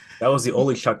 That was the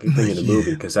only shocking thing in the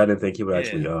movie because I didn't think he would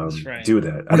actually do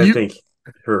that. I didn't think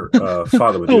her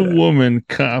father would do that. A woman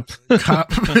cop.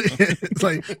 It's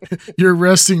like, you're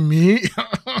arresting me.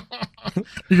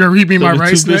 You're gonna read me my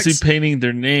rights too busy next? Painting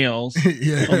their nails.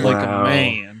 Like a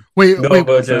man. Wait,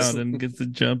 but just and gets the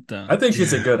jump down. I think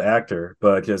she's a good actor,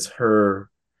 but just her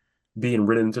being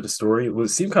written into the story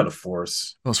seemed kind of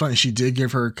forced. Well, it's funny. She did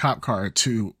give her cop card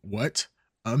to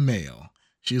a male.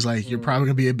 She was like, "You're probably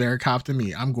gonna be a better cop than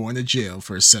me. I'm going to jail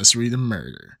for accessory to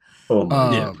murder." Oh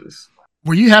my goodness!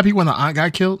 Were you happy when the aunt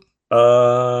got killed?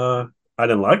 I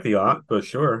didn't like the aunt, but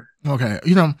sure. Okay,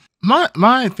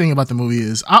 my thing about the movie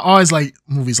is I always like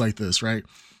movies like this, right?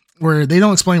 Where they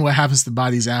don't explain what happens to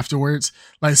bodies afterwards.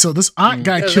 Like, so this aunt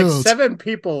got killed. Like 7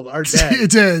 people are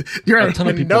dead. Dead. You're right.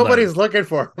 And nobody's looking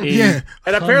for them. Yeah.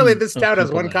 And apparently this town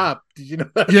has one cop. Did you know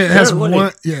that? Yeah, it has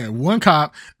one. Yeah, one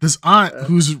cop. This aunt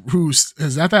who's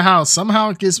is at the house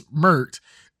somehow gets murked,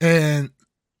 and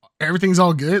everything's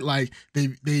all good. Like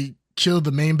they killed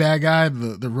the main bad guy.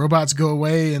 The robots go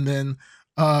away, and then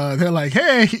they're like,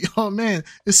 "Hey, oh man,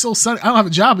 it's so sunny. I don't have a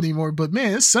job anymore, but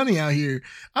man, it's sunny out here.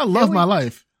 I love my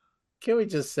life." Can we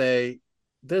just say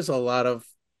there's a lot of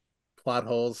plot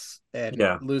holes and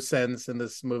loose ends in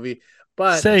this movie?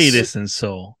 But say it isn't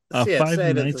so. Five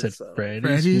Nights at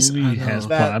Freddy's movie has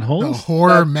plot holes. The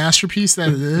horror masterpiece that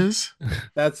it is.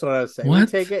 That's what I was saying. We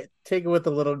take it with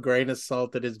a little grain of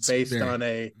salt. It is based on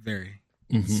a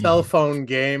cell phone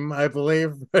game, I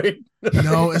believe. Right?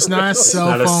 No, it's not a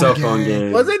cell phone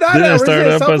game. Was it not? Didn't it start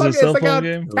up as a cell phone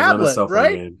game? Tablet,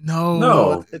 right?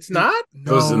 No, it's not.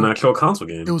 No. It was an actual console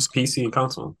game. It was PC and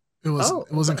console. It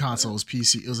wasn't console. It was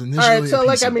PC. It was initially. All right, so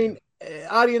like, I mean,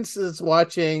 audiences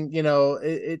watching,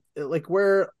 it like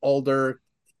we're older,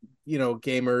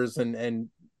 gamers and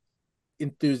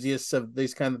enthusiasts of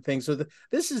these kind of things. So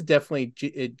this is definitely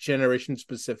generation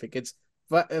specific. It's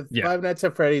Five Nights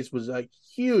at Freddy's was a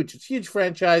huge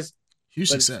franchise, huge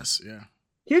success,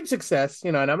 huge success.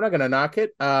 And I'm not going to knock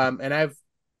it. And I've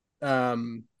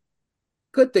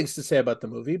good things to say about the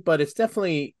movie, but it's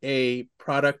definitely a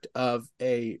product of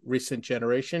a recent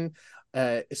generation.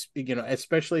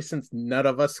 Especially since none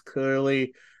of us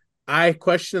clearly. I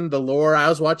questioned the lore. I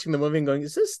was watching the movie and going,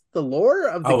 "Is this the lore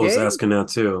of the game?" I was asking that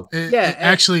too. It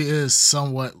actually is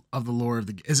somewhat of the lore of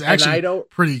the game. It's actually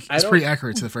pretty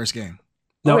accurate to the first game.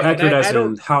 No, accurate as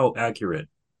in how accurate?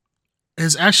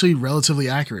 It's actually relatively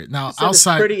accurate. Now,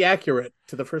 outside, it's pretty accurate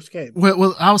to the first game.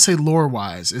 Well, I would say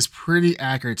lore-wise, it's pretty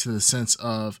accurate to the sense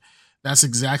of that's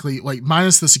exactly like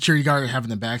minus the security guard having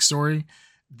the backstory.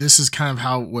 This is kind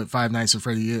of what Five Nights at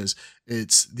Freddy is.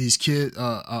 It's these kids,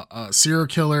 serial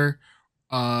killer,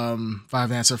 Five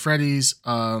Nights at Freddy's.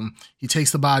 He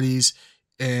takes the bodies,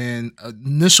 and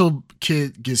initial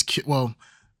kid gets killed. Well,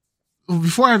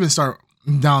 before I even start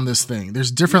down this thing,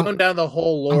 there's different. You're going down the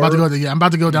whole lore. I'm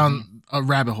about to go down a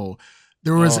rabbit hole.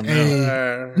 There was not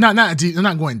deep. I'm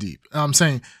not going deep. I'm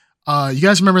saying, you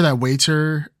guys remember that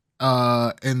waiter?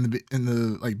 In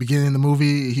the like beginning of the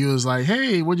movie, he was like,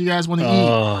 "Hey, what do you guys want to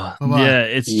eat?" Yeah,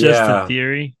 it's just a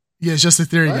theory. Yeah, it's just a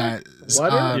theory, guy.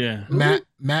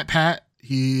 Matt Pat.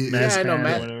 I know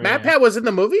Matt Pat was in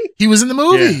the movie. He was in the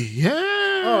movie. Yeah.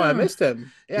 Oh, I missed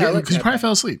him. Yeah, because you probably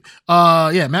fell asleep.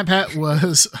 Matt Pat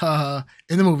was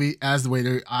in the movie as the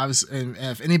waiter. Obviously, and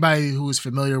if anybody who is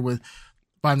familiar with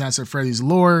Five Nights at Freddy's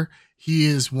lore, he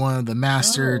is one of the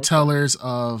master tellers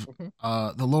of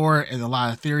the lore and a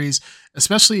lot of theories,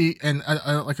 especially. And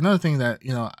like another thing that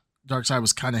Darkseid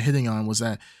was kind of hitting on was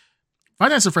that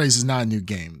Five Nights at Freddy's is not a new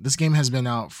game. This game has been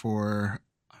out for,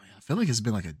 I feel like it's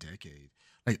been like a decade.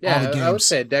 Like all the games. I would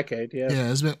say a decade.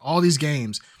 Yeah, it's been all these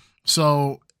games.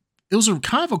 So it was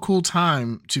kind of a cool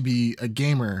time to be a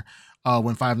gamer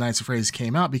when Five Nights at Freddy's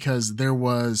came out, because there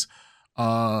was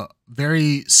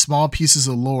very small pieces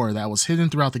of lore that was hidden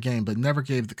throughout the game but never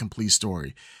gave the complete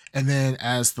story. And then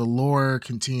as the lore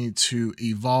continued to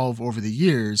evolve over the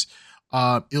years,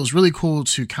 it was really cool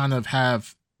to kind of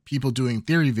have people doing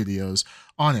theory videos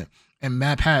on it. And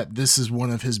Matt Pat, this is one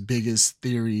of his biggest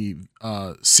theory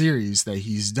series that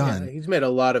he's done. Yeah, he's made a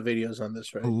lot of videos on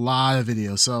this, right? A lot of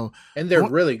videos. And they're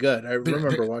really good. I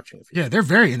remember watching it. Yeah, they're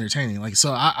very entertaining. Like,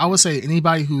 so I would say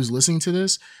anybody who's listening to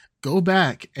this, go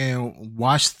back and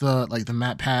watch the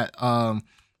Matt Pat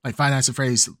like Five Nights at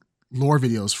Freddy's lore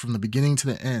videos from the beginning to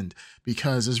the end,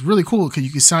 because it's really cool. Because you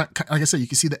can, like I said, you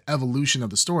can see the evolution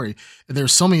of the story. And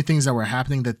there's so many things that were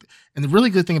happening and the really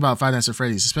good thing about Five Nights at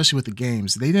Freddy's, especially with the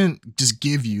games, they didn't just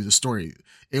give you the story.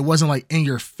 It wasn't like in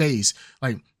your face,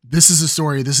 like, this is the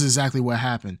story, this is exactly what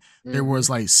happened. Mm-hmm. There was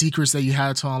like secrets that you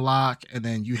had to unlock, and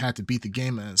then you had to beat the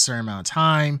game in a certain amount of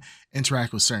time,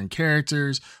 interact with certain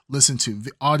characters, listen to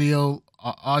the audio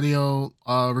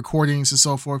recordings and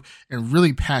so forth, and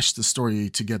really patch the story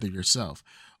together yourself.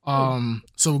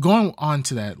 So going on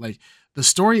to that, like, the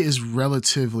story is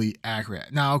relatively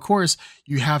accurate. Now, of course,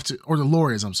 the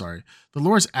lore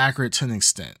is accurate to an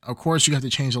extent. Of course, you have to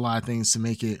change a lot of things to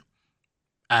make it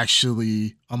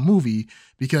actually a movie,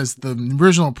 because the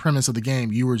original premise of the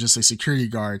game, you were just a security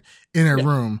guard in a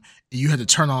room, and you had to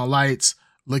turn on lights,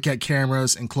 look at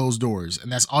cameras, and close doors.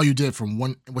 And that's all you did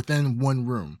within one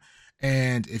room.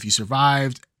 And if you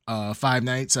survived Five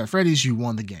Nights at Freddy's, you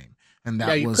won the game. And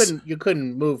that you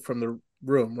couldn't move from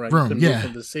room, right? You Room, couldn't move yeah.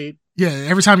 from the seat. Yeah,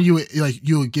 every time you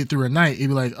would get through a night, it'd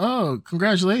be like, "Oh,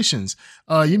 congratulations!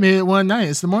 You made it one night.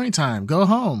 It's the morning time. Go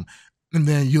home." And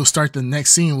then you'll start the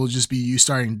next scene. Will just be you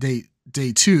starting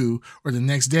day 2 or the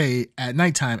next day at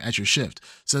nighttime at your shift.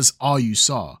 So that's all you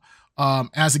saw.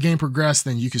 As the game progressed,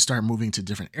 then you could start moving to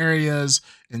different areas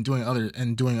and doing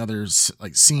other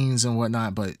like scenes and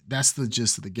whatnot. But that's the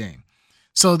gist of the game.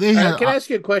 So they had. Can I ask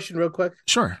you a question real quick?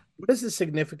 Sure. What is the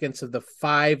significance of the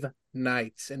 5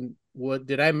 nights? And what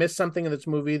did I miss something in this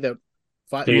movie that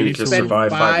They need to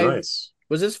survive 5 nights.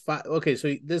 Was this 5? Okay,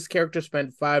 so this character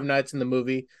spent 5 nights in the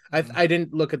movie. I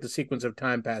didn't look at the sequence of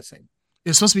time passing.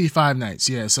 It's supposed to be 5 nights,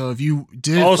 yeah. So if you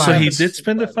did, so he did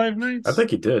spend the 5 nights. I think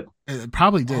he did. It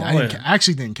probably did. I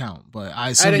actually didn't count, but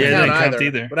I didn't count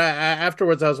either. But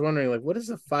afterwards, I was wondering, like, what does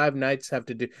the 5 nights have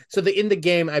to do? So in the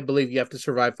game, I believe you have to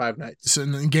survive 5 nights. So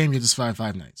in the game, you have to survive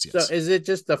 5 nights. Yes. So is it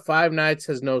just the 5 nights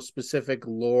has no specific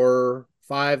lore?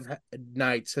 5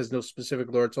 nights has no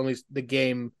specific lore. It's only the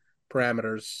game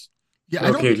parameters. Yeah.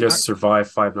 Okay, just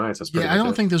survive 5 nights. That's pretty. Yeah, I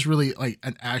don't think there's really like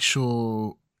an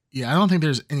actual. Yeah, I don't think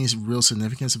there's any real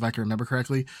significance, if I can remember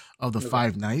correctly, of the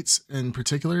 5 nights in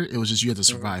particular. It was just you had to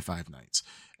survive 5 nights.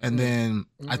 And then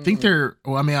I think at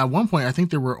one point, I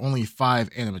think there were only 5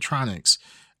 animatronics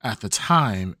at the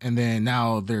time. And then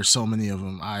now there's so many of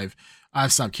them, I've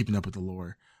stopped keeping up with the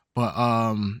lore. But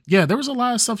yeah, there was a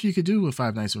lot of stuff you could do with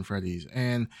Five Nights at Freddy's.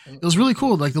 And it was really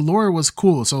cool. Like the lore was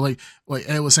cool. So like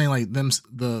Ed was saying, like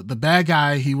the bad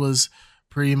guy, he was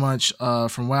pretty much,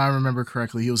 from what I remember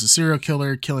correctly, he was a serial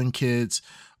killer killing kids.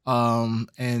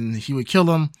 And he would kill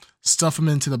them, stuff them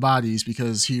into the bodies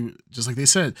because he, just like they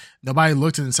said, nobody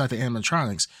looked inside the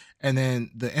animatronics. And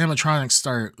then the animatronics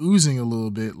started oozing a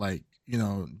little bit, like,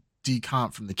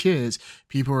 decomp from the kids.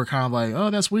 People were kind of like, oh,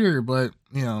 that's weird. But,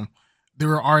 they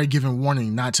were already given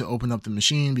warning not to open up the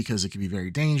machine because it could be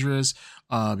very dangerous,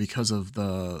 because of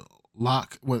the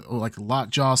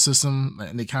lockjaw system,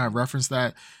 and they kind of reference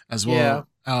that as well.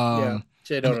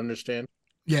 Which I don't understand.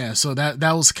 Yeah, so that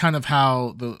was kind of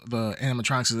how the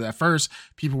animatronics is. At first,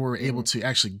 people were able to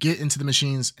actually get into the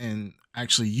machines and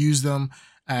actually use them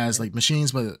as like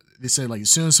machines, but they said like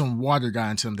as soon as some water got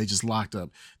into them, they just locked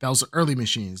up. That was the early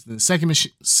machines. The second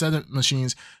set of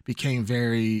machines became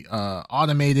very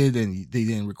automated, and they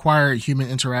didn't require human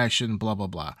interaction. Blah blah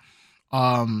blah.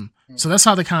 So that's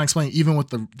how they kind of explain, even with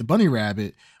the bunny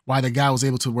rabbit, why the guy was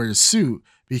able to wear the suit,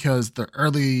 because the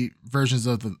early versions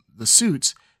of the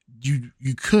suits,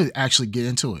 you could actually get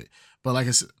into it. But like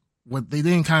I said, what they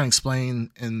didn't kind of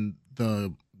explain in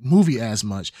the movie as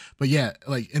much, but yeah,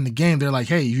 like in the game, they're like,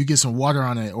 hey, if you get some water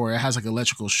on it or it has like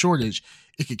electrical shortage,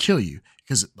 it could kill you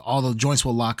because all the joints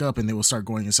will lock up and they will start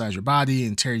going inside your body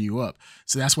and tear you up.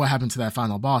 So that's what happened to that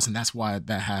final boss, and that's why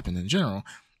that happened in general,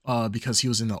 because he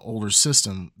was in the older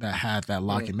system that had that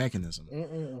locking mechanism.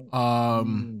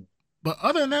 But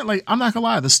other than that, like, I'm not gonna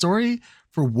lie, the story,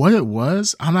 for what it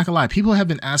was, I'm not gonna lie, people have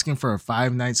been asking for a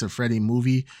Five Nights at Freddy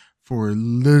movie for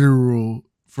literally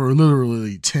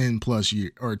 10 plus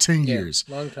years or 10 years.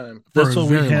 Long time. That's what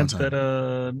we had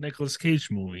that Nicolas Cage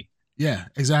movie. Yeah,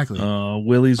 exactly.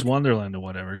 Willy's Wonderland or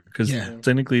whatever. Because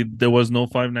technically there was no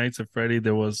Five Nights at Freddy.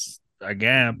 There was a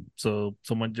gap. So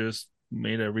someone just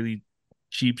made a really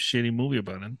cheap, shitty movie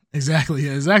about it. Exactly.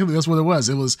 Yeah, exactly. That's what it was.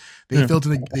 It was they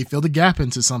filled a gap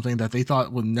into something that they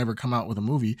thought would never come out with a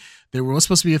movie. There was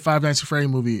supposed to be a Five Nights at Freddy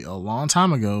movie a long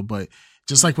time ago, but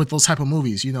just like with those type of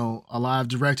movies, a lot of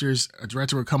a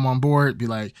director would come on board, be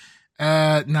like,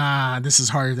 nah, this is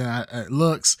harder than it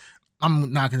looks.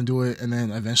 I'm not going to do it. And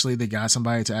then eventually they got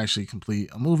somebody to actually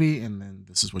complete a movie. And then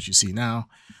this is what you see now.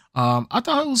 I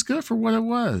thought it was good for what it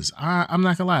was. I'm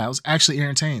not going to lie. I was actually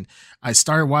entertained. I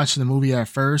started watching the movie at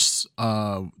first,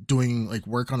 doing like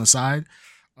work on the side.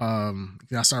 I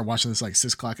started watching this like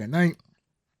 6:00 at night.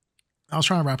 I was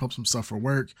trying to wrap up some stuff for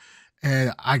work.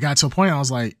 And I got to a point I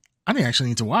was like, I actually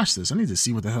need to watch this. I need to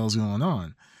see what the hell's going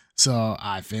on. So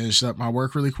I finished up my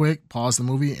work really quick, paused the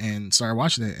movie, and started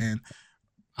watching it. And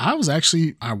I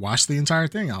watched the entire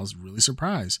thing. I was really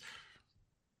surprised.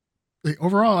 Like,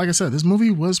 overall, like I said, this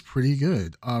movie was pretty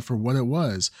good for what it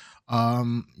was.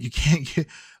 You can't get,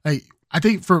 like, I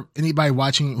think for anybody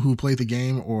watching who played the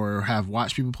game or have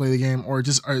watched people play the game or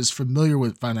just are as familiar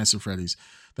with Five Nights at Freddy's,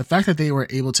 the fact that they were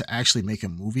able to actually make a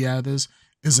movie out of this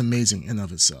is amazing in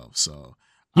of itself. So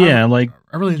yeah,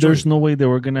 I really there's no way they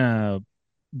were gonna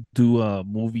do a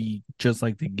movie just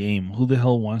like the game. Who the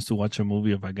hell wants to watch a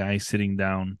movie of a guy sitting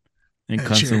down and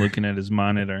constantly looking at his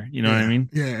monitor? You know what I mean?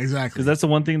 Yeah, exactly. Because that's the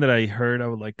one thing that I heard. I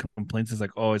would like complaints is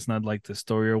like, oh, it's not like the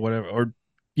story or whatever, or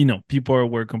people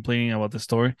were complaining about the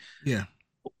story. Yeah.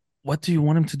 What do you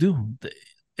want him to do?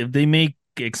 If they make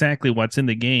exactly what's in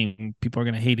the game, people are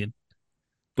gonna hate it.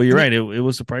 But you're And right; it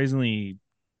was surprisingly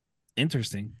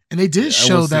interesting. and they did I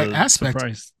show was that aspect.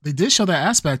 surprised. They did show that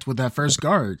aspect with that first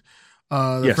guard.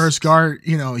 The Yes. first guard,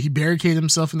 he barricaded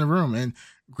himself in the room. And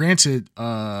granted,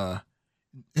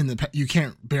 you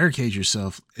can't barricade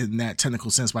yourself in that technical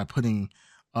sense by putting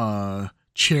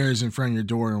chairs in front of your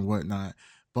door and whatnot.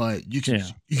 But you can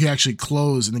actually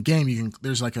close in the game.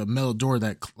 There's like a metal door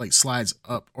that like slides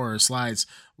up or slides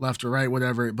left or right,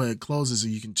 whatever. But it closes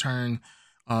and you can turn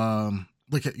turn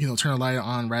a light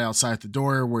on right outside the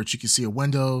door, where you can see a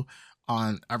window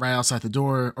on right outside the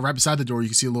door, or right beside the door. You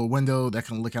can see a little window that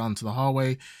can look out into the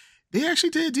hallway. They actually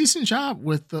did a decent job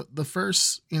with the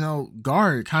first,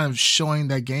 guard, kind of showing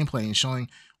that gameplay and showing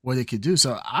what it could do.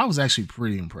 So I was actually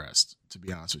pretty impressed, to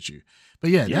be honest with you.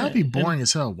 But yeah, that would be boring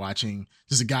as hell watching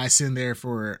just a guy sitting there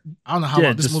for, I don't know how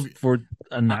long this movie, for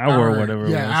an hour or whatever.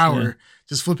 Yeah, an hour,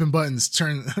 just flipping buttons,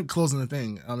 closing the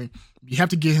thing. I mean, you have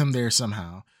to get him there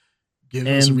somehow. Give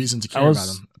us a reason to care about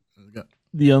him.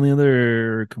 The only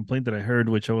other complaint that I heard,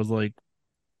 which I was like,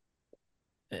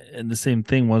 and the same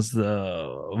thing, was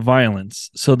the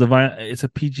violence. So it's a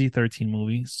PG-13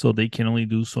 movie, so they can only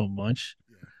do so much.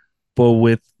 Yeah. But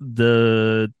with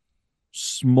the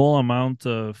small amount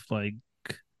of like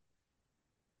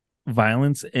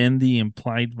violence and the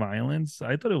implied violence,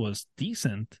 I thought it was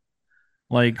decent.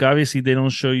 Like, obviously they don't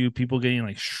show you people getting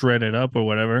like shredded up or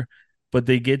whatever, but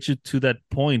they get you to that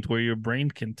point where your brain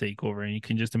can take over and you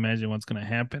can just imagine what's going to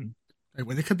happen. Like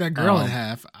when they cut that girl in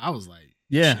half, I was like,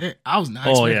 yeah, shit, I was not.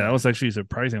 Oh yeah, that was actually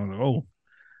surprising. I was like,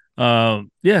 oh,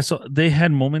 yeah. So they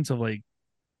had moments of like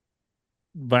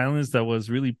violence that was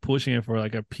really pushing it for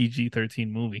like a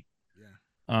PG-13 movie.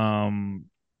 Yeah.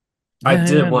 I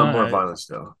did want more violence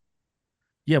though.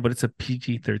 Yeah, but it's a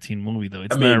PG-13 movie though.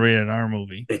 It's not a rated R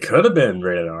movie. It could have been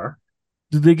rated R.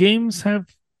 Do the games have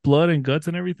blood and guts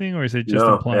and everything, or is it just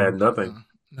implied? Yeah, nothing.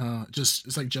 No,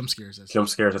 it's like jump scares. Jump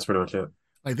scares. That's pretty much it.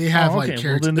 Like they have like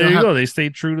characters. Well, then there you go. They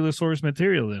stayed true to the source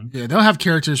material. Then they'll have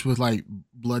characters with like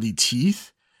bloody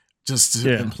teeth, just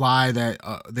to imply that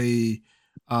they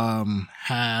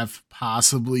have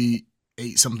possibly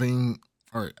ate something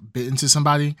or bit into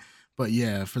somebody. But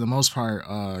yeah, for the most part,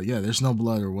 there's no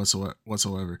blood or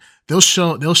whatsoever. They'll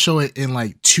show it in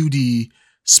like 2D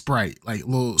sprite, like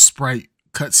little sprite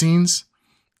cutscenes,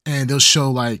 and they'll show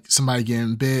like somebody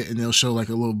getting bit, and they'll show like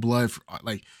a little blood,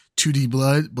 like 2D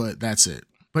blood, but that's it.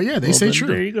 But yeah, they stay true.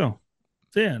 There you go.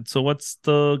 Yeah. So what's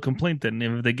the complaint then?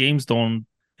 If the games don't,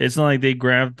 it's not like they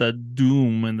grabbed the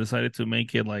Doom and decided to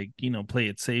make it like, play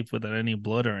it safe without any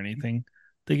blood or anything.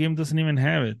 The game doesn't even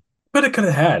have it. But it could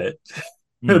have had it.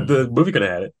 The movie could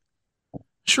have had it.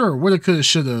 Sure, woulda, coulda,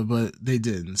 shoulda, but they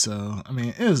didn't. So I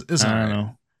mean, it's I don't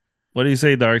know. What do you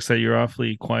say, Darkseid? You're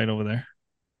awfully quiet over there.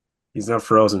 He's not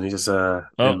frozen. He's just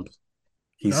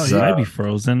he might be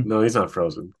frozen. No, he's not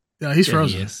frozen. Yeah, he's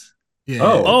frozen. He is. Yeah.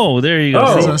 Oh, there you go.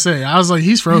 That's what I say. I was like,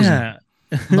 he's frozen. Yeah.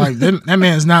 Like that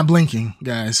man's not blinking,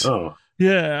 guys. Oh.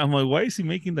 Yeah, I'm like, why is he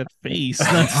making that face?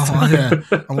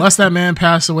 Unless that man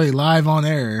passed away live on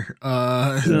air.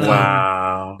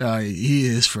 Wow. He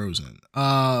is frozen.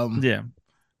 Yeah.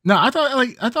 No, I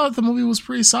thought the movie was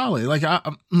pretty solid. Like I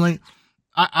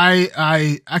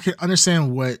can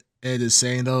understand what Ed is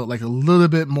saying though. Like a little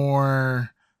bit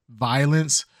more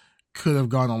violence could have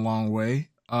gone a long way.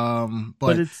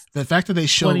 But it's the fact that they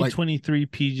show 2023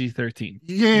 PG-13.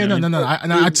 Yeah, no.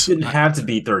 It didn't have to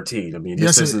be 13. I mean,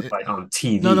 this isn't like on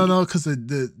TV. No, because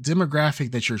the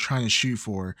demographic that you're trying to shoot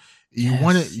for, you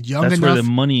want it young enough. That's where the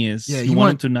money is. Yeah, you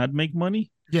want it to not make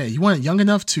money. Yeah, you want it young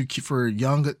enough for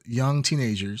young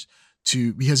teenagers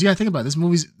to, because think about it, this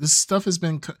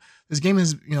game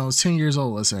is it's 10 years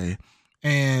old, let's say,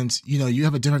 and you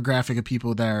have a demographic of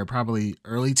people that are probably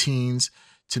early teens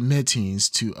to mid-teens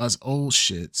to us old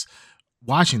shits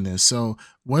watching this. So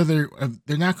whether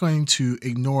they're not going to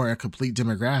ignore a complete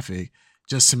demographic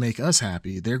just to make us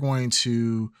happy, they're going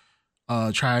to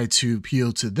try to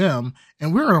appeal to them,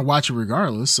 and we're going to watch it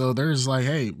regardless. So there's like,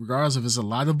 hey, regardless if it's a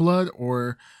lot of blood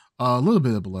or a little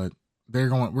bit of blood, we're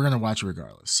going to watch it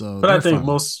regardless. So, but I think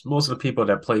most of the people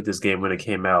that played this game when it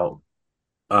came out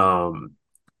are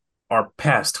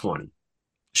past 20.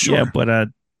 Sure. Yeah, but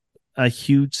a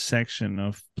huge section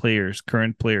of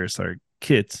current players are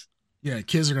kids. Yeah,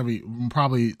 kids are gonna be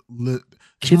probably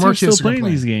kids are still playing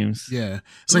these games. Yeah,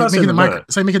 it's like making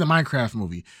a Minecraft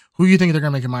movie. Who do you think they're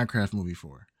gonna make a Minecraft movie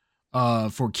for?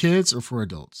 For kids or for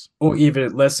adults? Or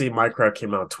even, let's say Minecraft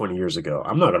came out 20 years ago.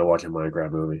 I'm not gonna watch a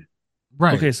Minecraft movie.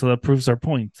 Right. Okay, so that proves our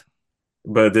point.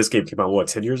 But this game came out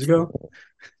 10 years ago?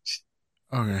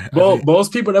 Okay. Well,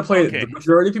 most people that played, the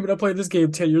majority of people that played this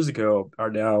game 10 years ago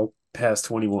are now past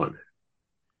 21.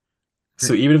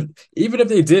 So even if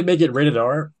they did make it rated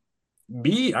R,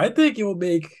 I think it will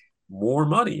make more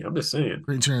money. I'm just saying.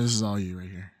 Green Turner, this is all you right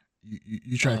here.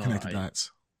 You try to connect the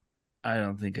dots. I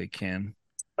don't think I can.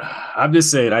 I'm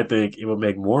just saying. I think it would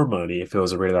make more money if it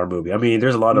was a rated R movie. I mean,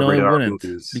 there's a lot of No, rated it R wouldn't,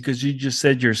 movies. because you just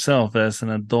said yourself, as an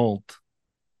adult,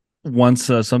 once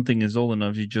something is old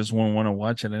enough, you just won't want to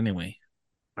watch it anyway.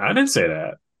 I didn't say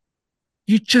that.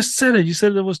 You just said it. You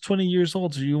said it was 20 years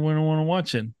old, so you wouldn't want to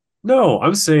watch it. No,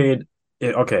 I'm saying,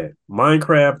 okay,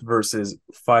 Minecraft versus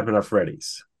Five Nights at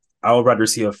Freddy's. I would rather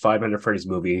see a Five Nights at Freddy's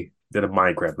movie than a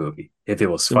Minecraft movie if it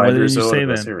was Then why 5 years didn't you old say or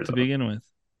less that years to old. begin with?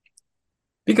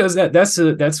 Because that's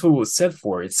what it was set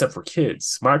for. It's set for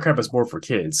kids. Minecraft is more for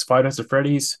kids. Five Nights at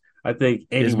Freddy's, I think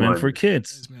It's meant for anyone.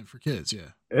 kids. It's meant for kids,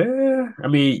 yeah. I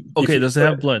mean, if Okay, you does it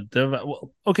have blood?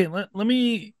 Okay, let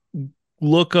me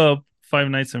look up Five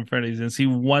Nights at Freddy's and see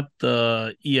what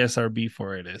the ESRB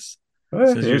for it is.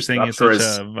 Since you're saying I'm it's sure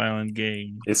such a violent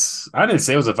game. I didn't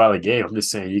say it was a violent game. I'm just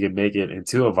saying you can make it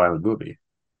into a violent movie.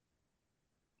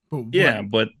 But Yeah,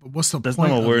 but what's the that's point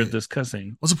not what of we're it?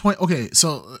 discussing. What's the point? Okay,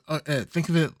 so think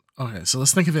of it. Okay, so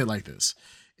let's think of it like this: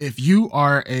 if you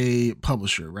are a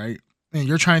publisher, right, and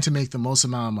you're trying to make the most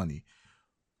amount of money,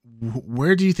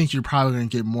 where do you think you're probably going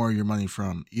to get more of your money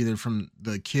from? Either from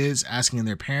the kids asking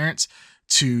their parents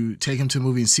to take them to the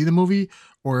movie and see the movie,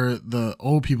 or the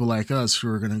old people like us who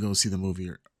are going to go see the movie,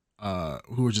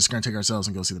 who are just going to take ourselves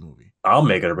and go see the movie? I'll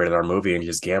make it a rated R movie and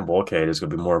just gamble. Okay, there's going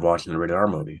to be more watching a rated R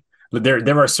movie. But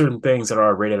there are certain things that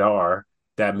are rated R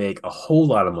that make a whole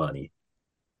lot of money.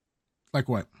 Like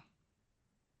what?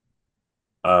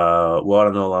 Well, I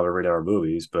don't know a lot of rated R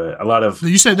movies, but a lot of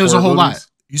You said there's a whole lot.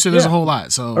 You said there's a whole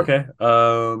lot. So okay,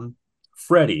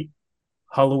 Freddy,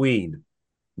 Halloween,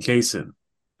 Jason.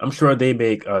 I'm sure they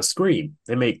make Scream.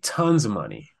 They make tons of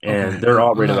money, and okay, they're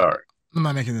all rated R. I'm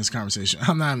not making this conversation.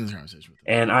 I'm not having this conversation with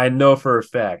them. And I know for a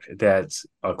fact that,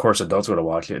 of course, adults are going to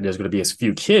watch it, and there's going to be a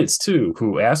few kids too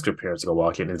who ask their parents to go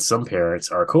watch it, and some parents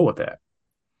are cool with that.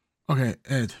 Okay,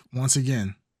 Ed. Once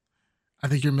again, I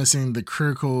think you're missing the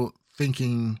critical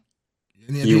thinking.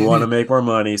 You want to make more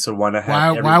money, so why not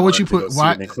have why would you put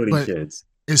why including kids?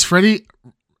 Is Freddy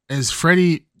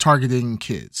targeting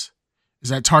kids? Is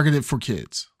that targeted for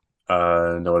kids?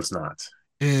 No, it's not.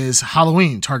 Is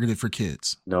Halloween targeted for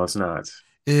kids? No, it's not.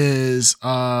 Is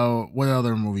what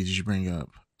other movie did you bring up?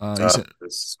 You said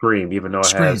Scream, even though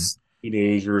it has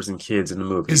teenagers and kids in the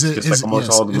movie. Is it just like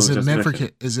almost all the movies? Is it meant for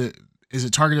kids? Is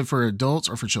it targeted for adults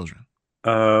or for children?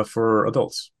 For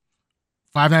adults.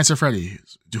 Five Nights at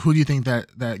Freddy's. Who do you think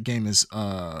that game is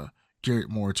geared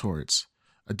more towards?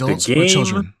 Adults or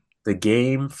children? The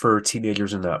game for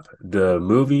teenagers and up. The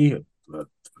movie.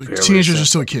 Teenagers are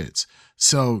still kids.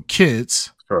 So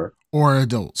kids or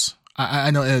adults.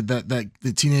 I know that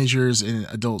the teenagers and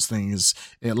adults thing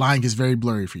line gets very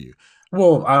blurry for you.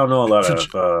 Well, I don't know a lot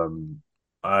of.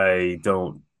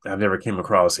 I've never came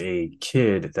across a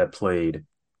kid that played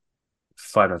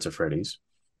Five Nights at Freddy's.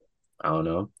 I don't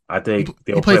know. I think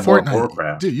they'll play Fortnite.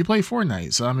 Warcraft. Dude, you play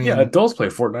Fortnite. So I mean, yeah, adults play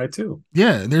Fortnite too.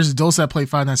 Yeah, there's adults that play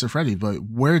Five Nights at Freddy, but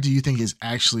where do you think is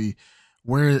actually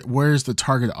where's the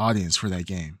target audience for that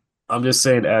game? I'm just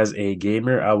saying, as a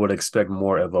gamer, I would expect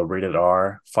more of a rated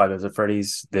R Five Nights at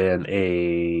Freddy's than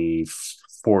a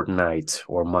Fortnite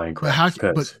or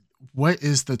Minecraft. But what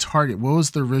is the target? What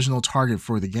was the original target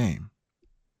for the game?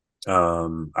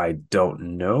 I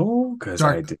don't know because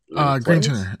I did. Green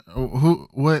Tuner.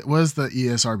 What was the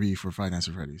ESRB for Five Nights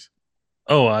at Freddy's?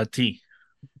 Oh, T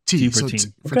for teen.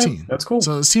 For teen. That's cool.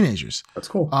 So it's teenagers. That's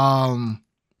cool.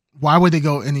 Why would they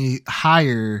go any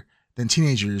higher than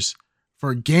teenagers for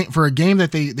a game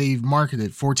that they've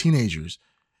marketed for teenagers?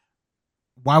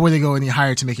 Why would they go any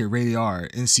higher to make it rated R,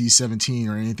 NC-17,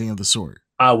 or anything of the sort?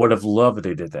 I would have loved if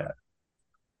they did that.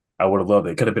 I would have loved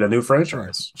it. It could have been a new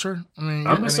franchise. Sure. I mean,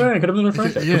 I'm just saying, it could have been a new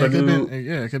franchise. Yeah, it could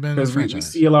have been a new franchise. We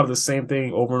see a lot of the same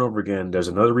thing over and over again. There's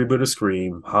another reboot of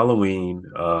Scream, Halloween.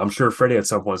 I'm sure Freddy at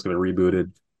some point is going to be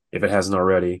rebooted if it hasn't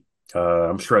already.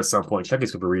 I'm sure at some point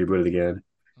Chucky's going to be rebooted again.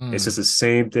 It's just the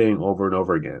same thing over and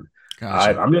over again.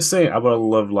 Gotcha. I'm just saying, I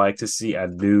would have liked to see a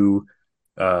new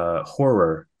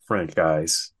horror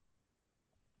franchise.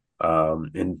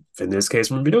 In this case,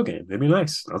 from a video game, it'd be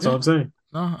nice. That's all I'm saying.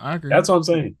 No, I agree. That's what I'm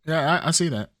saying. Yeah, I see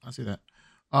that.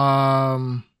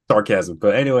 Sarcasm,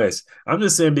 but anyways, I'm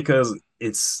just saying because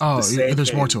it's the same there's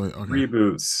thing. More to it. Okay.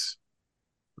 Reboots,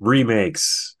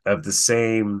 remakes of the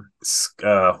same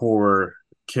horror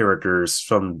characters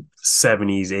from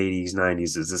 70s, 80s,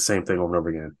 90s. It's the same thing over and over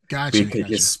again. Gotcha.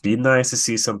 It's be nice to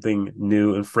see something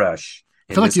new and fresh.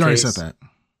 I feel like you already said that.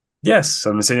 Yes,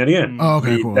 I'm saying it again. Oh,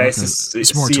 okay, cool. Nice to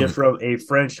see it from a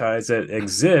franchise that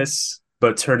exists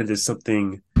but turn into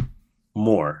something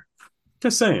more.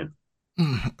 Just saying.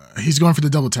 He's going for the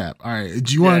double tap. All right.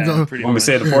 Do you want to go? Want me to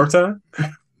say it the fourth time?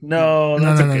 No,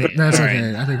 that's okay. That's All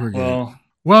okay. right. I think we're good.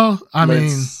 Well, I mean,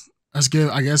 let's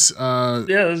give. I guess. Yeah,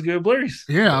 let's go blurries.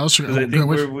 Yeah, I was. I think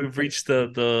we've reached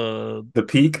the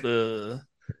peak.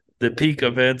 The peak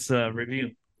of Ed's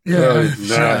review.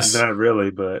 Yeah, not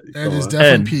really, but Ed is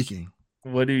definitely peaking.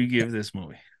 What do you give this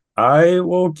movie? I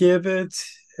will give it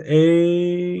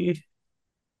a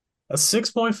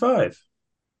 6.5.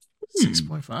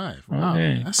 6.5. Wow,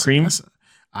 okay. Cream.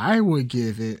 I would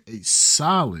give it a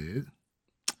solid.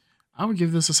 I would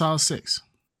give this a solid 6.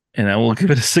 And I will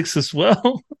give it a 6 as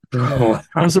well.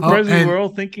 I'm surprised we were all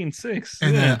thinking 6.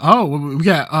 And then we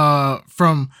got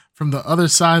from the other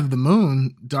side of the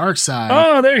moon, Dark Side.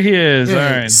 Oh, there he is. Yeah,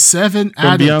 all right. 7 from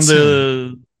out beyond of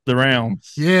 10. the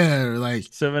rounds. Yeah, like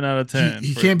 7 out of 10.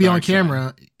 He can't be on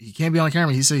camera. He can't be on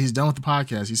camera. He said he's done with the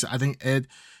podcast. He said, I think Ed,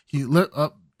 he looked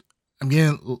up. I'm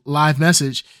getting a live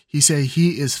message. He said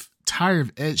he is tired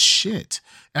of Ed's shit.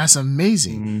 That's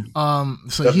amazing.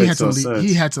 So that he had to sense.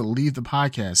 he had to leave the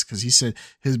podcast because he said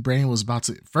his brain was about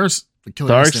to first the Killer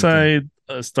Dark Instinct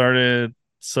Side started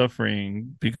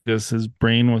suffering because his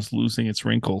brain was losing its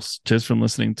wrinkles just from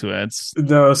listening to Ed's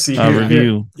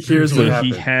review. Here's what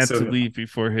happened. He had to leave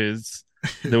before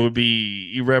there would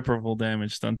be irreparable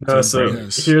damage done to his so brain.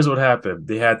 Here's what happened.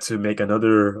 They had to make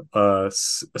another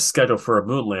schedule for a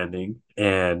moon landing,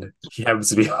 and he happens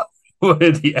to be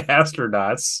with the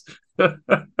astronauts, and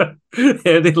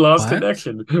they lost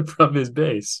connection from his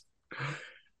base.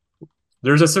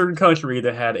 There's a certain country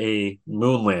that had a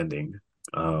moon landing.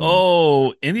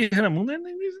 India had a moon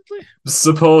landing recently?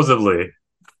 Supposedly.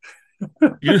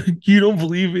 You don't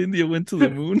believe India went to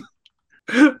the moon?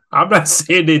 I'm not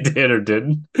saying they did or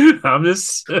didn't. I'm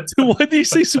just. Why do you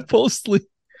say supposedly?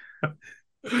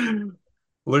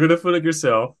 Look at the footage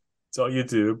yourself. It's on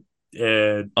YouTube.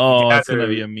 And it's gonna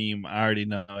be a meme. I already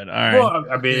know it. All right. Well,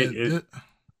 I mean,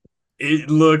 it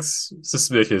looks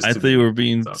suspicious. I thought you were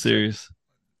being serious.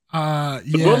 The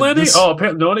moon landing?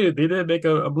 Apparently, no, they didn't make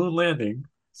a moon landing.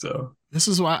 So this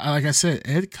is why, like I said,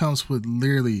 Ed comes with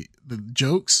literally the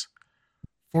jokes.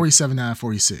 47 out of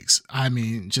 46. I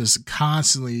mean, just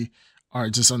constantly are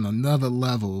just on another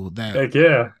level that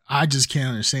I just can't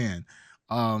understand.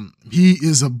 He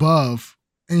is above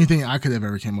anything I could have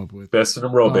ever came up with. Best in the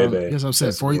world, baby. Yes, I've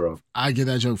said 40. I get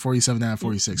that joke. 47 out of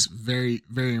 46. Very,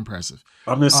 very impressive.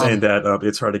 I'm just saying that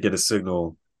it's hard to get a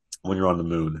signal when you're on the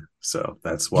moon, so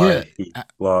that's why he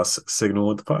lost signal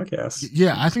with the podcast.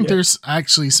 Yeah, I think there's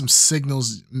actually some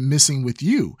signals missing with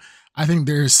you. I think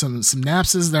there's some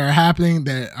synapses that are happening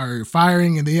that are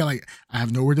firing, and they're like, I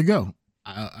have nowhere to go.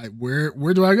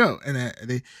 Where do I go? And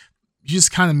you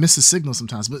just kind of miss the signal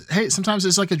sometimes. But hey, sometimes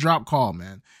it's like a drop call,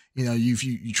 man. You know, if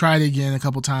you try it again a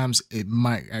couple times, it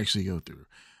might actually go through.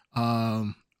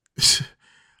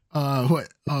 What?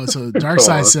 Oh, so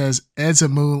Darkseid says Ed's a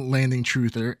moon landing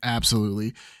truther.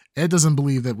 Absolutely. Ed doesn't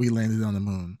believe that we landed on the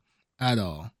moon at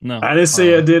all. No, I didn't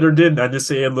say I did or didn't. I just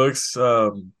say it looks.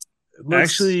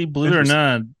 Actually, believe it or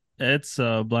not, Ed's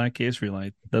a black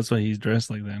Israelite. That's why he's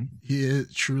dressed like that. He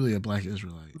is truly a black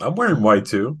Israelite. I'm wearing white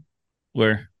too.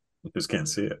 Where? You just can't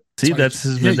see it. See, that's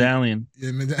his medallion.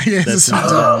 That's his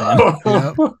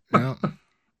medallion. Yep.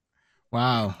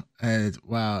 Wow. Ed,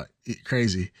 wow.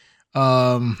 Crazy.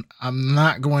 I'm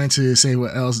not going to say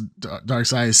what else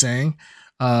Darkseid is saying.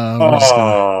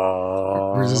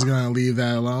 We're just gonna leave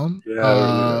that alone.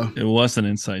 It was an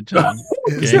inside job.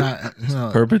 It's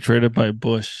not perpetrated by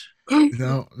Bush.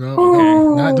 No,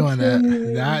 okay. Not doing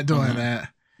that.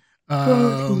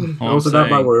 Those are not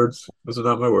my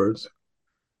words.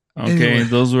 Okay, anyway.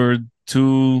 Those were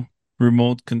 2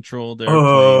 remote controlled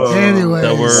airplanes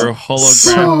that were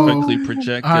holographically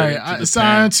projected. All right, it's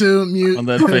time to mute on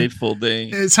that fateful day.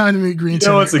 It's time to mute Green. You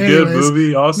know, it's a good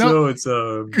movie. Also, it's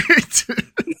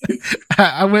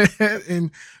I went ahead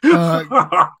and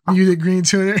muted Green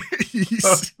Tuner.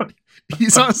 He's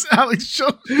on Alex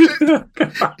show.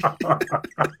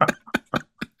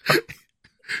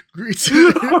 Green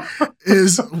Tuner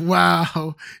is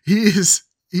wow. He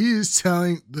is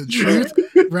telling the truth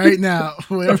right now.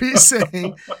 Whatever he's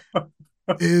saying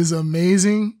is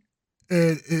amazing.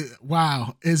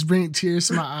 Wow, it's bringing tears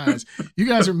to my eyes. You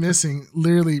guys are missing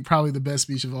literally probably the best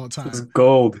speech of all time. It's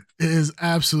gold. It is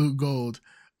absolute gold.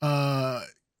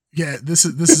 This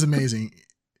is amazing.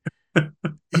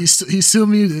 He's still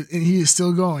muted and he is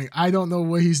still going. I don't know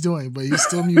what he's doing, but he's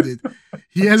still muted.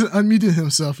 He hasn't unmuted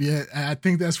himself yet. I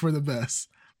think that's for the best.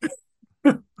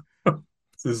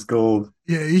 This is gold.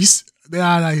 Yeah, he's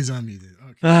unmuted.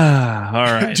 Okay. All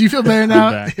right. Do you feel better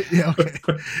now? Yeah, okay.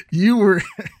 You were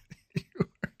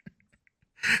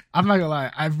I'm not gonna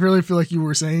lie. I really feel like you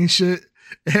were saying shit.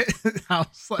 I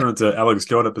was like, Turn into Alex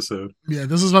Jones episode. yeah,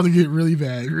 this is about to get really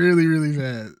bad. Really, really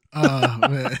bad. Oh,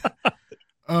 man.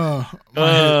 Oh,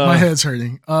 my head's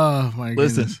hurting. Oh, my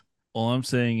Listen, goodness. all I'm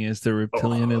saying is the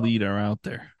reptilian elite are out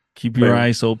there. Keep your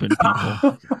eyes open,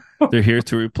 people. They're here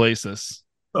to replace us.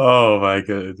 Oh, my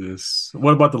goodness.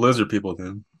 What about the lizard people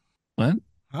then? What?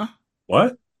 Huh?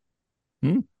 What?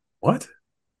 All What?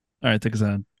 right, take us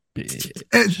out.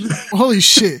 Ed, holy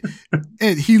shit.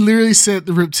 Ed, he literally said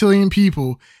the reptilian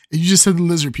people, and you just said the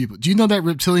lizard people. Do you know that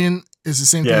reptilian is the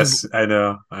same thing as... I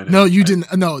know. No, you didn't.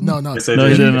 No. Yes, I No,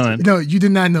 did. you didn't know that. No, you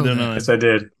did not know that. Yes, I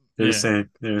did. They're Yeah. the same.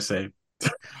 They're the same.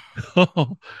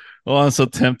 Oh, I'm so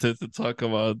tempted to talk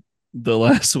about the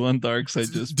last one.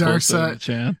 Darkseid just posted in the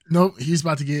chat. Nope, he's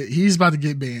about to get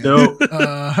banned. Nope.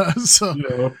 So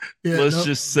No. yeah, Let's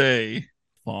just say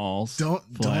false. don't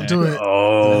flag. do it.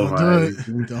 Oh, Don't do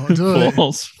it. Don't do it.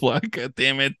 False flag. God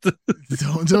damn it.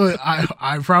 Don't do it.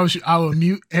 I promise you, I will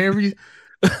mute I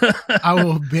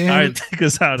will ban All right, take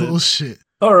us out. bullshit.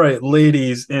 All right,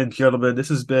 ladies and gentlemen, this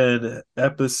has been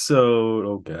episode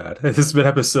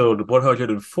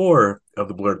 104 of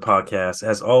the Blurred Podcast.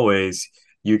 As always,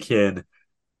 you can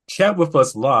chat with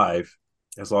us live,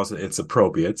 as long as it's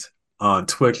appropriate, on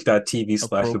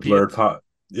twitch.tv/theblurredpod.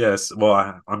 Yes,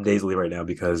 well, I'm nasally right now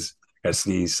because I got to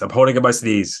sneeze. I'm holding in my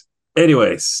sneeze.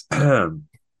 Anyways,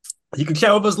 you can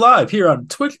chat with us live here on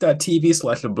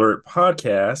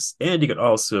twitch.tv/theblurredpodcast, and you can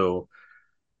also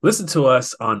listen to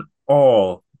us on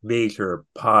all major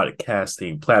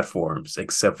podcasting platforms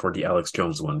except for the Alex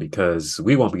Jones one, because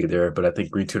we won't be there, but I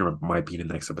think Green Tuner might be in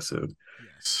the next episode.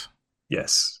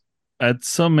 Yes. At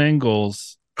some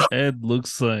angles, Ed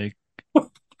looks like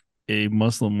a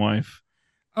Muslim wife.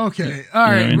 Okay,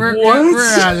 all right, What?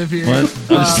 we're out of here. What?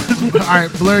 All right,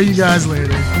 blur you guys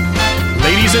later.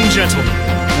 Ladies and gentlemen,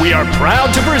 we are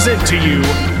proud to present to you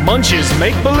Munch's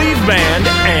Make Believe Band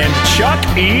and Chuck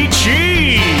E.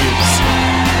 Cheese.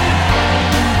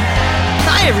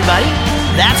 Hi, everybody.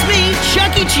 That's me,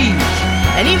 Chuck E. Cheese.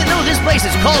 And even though this place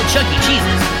is called Chuck E.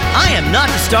 Cheese's, I am not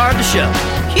the star of the show.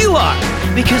 You are,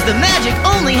 because the magic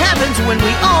only happens when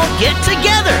we all get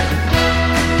together.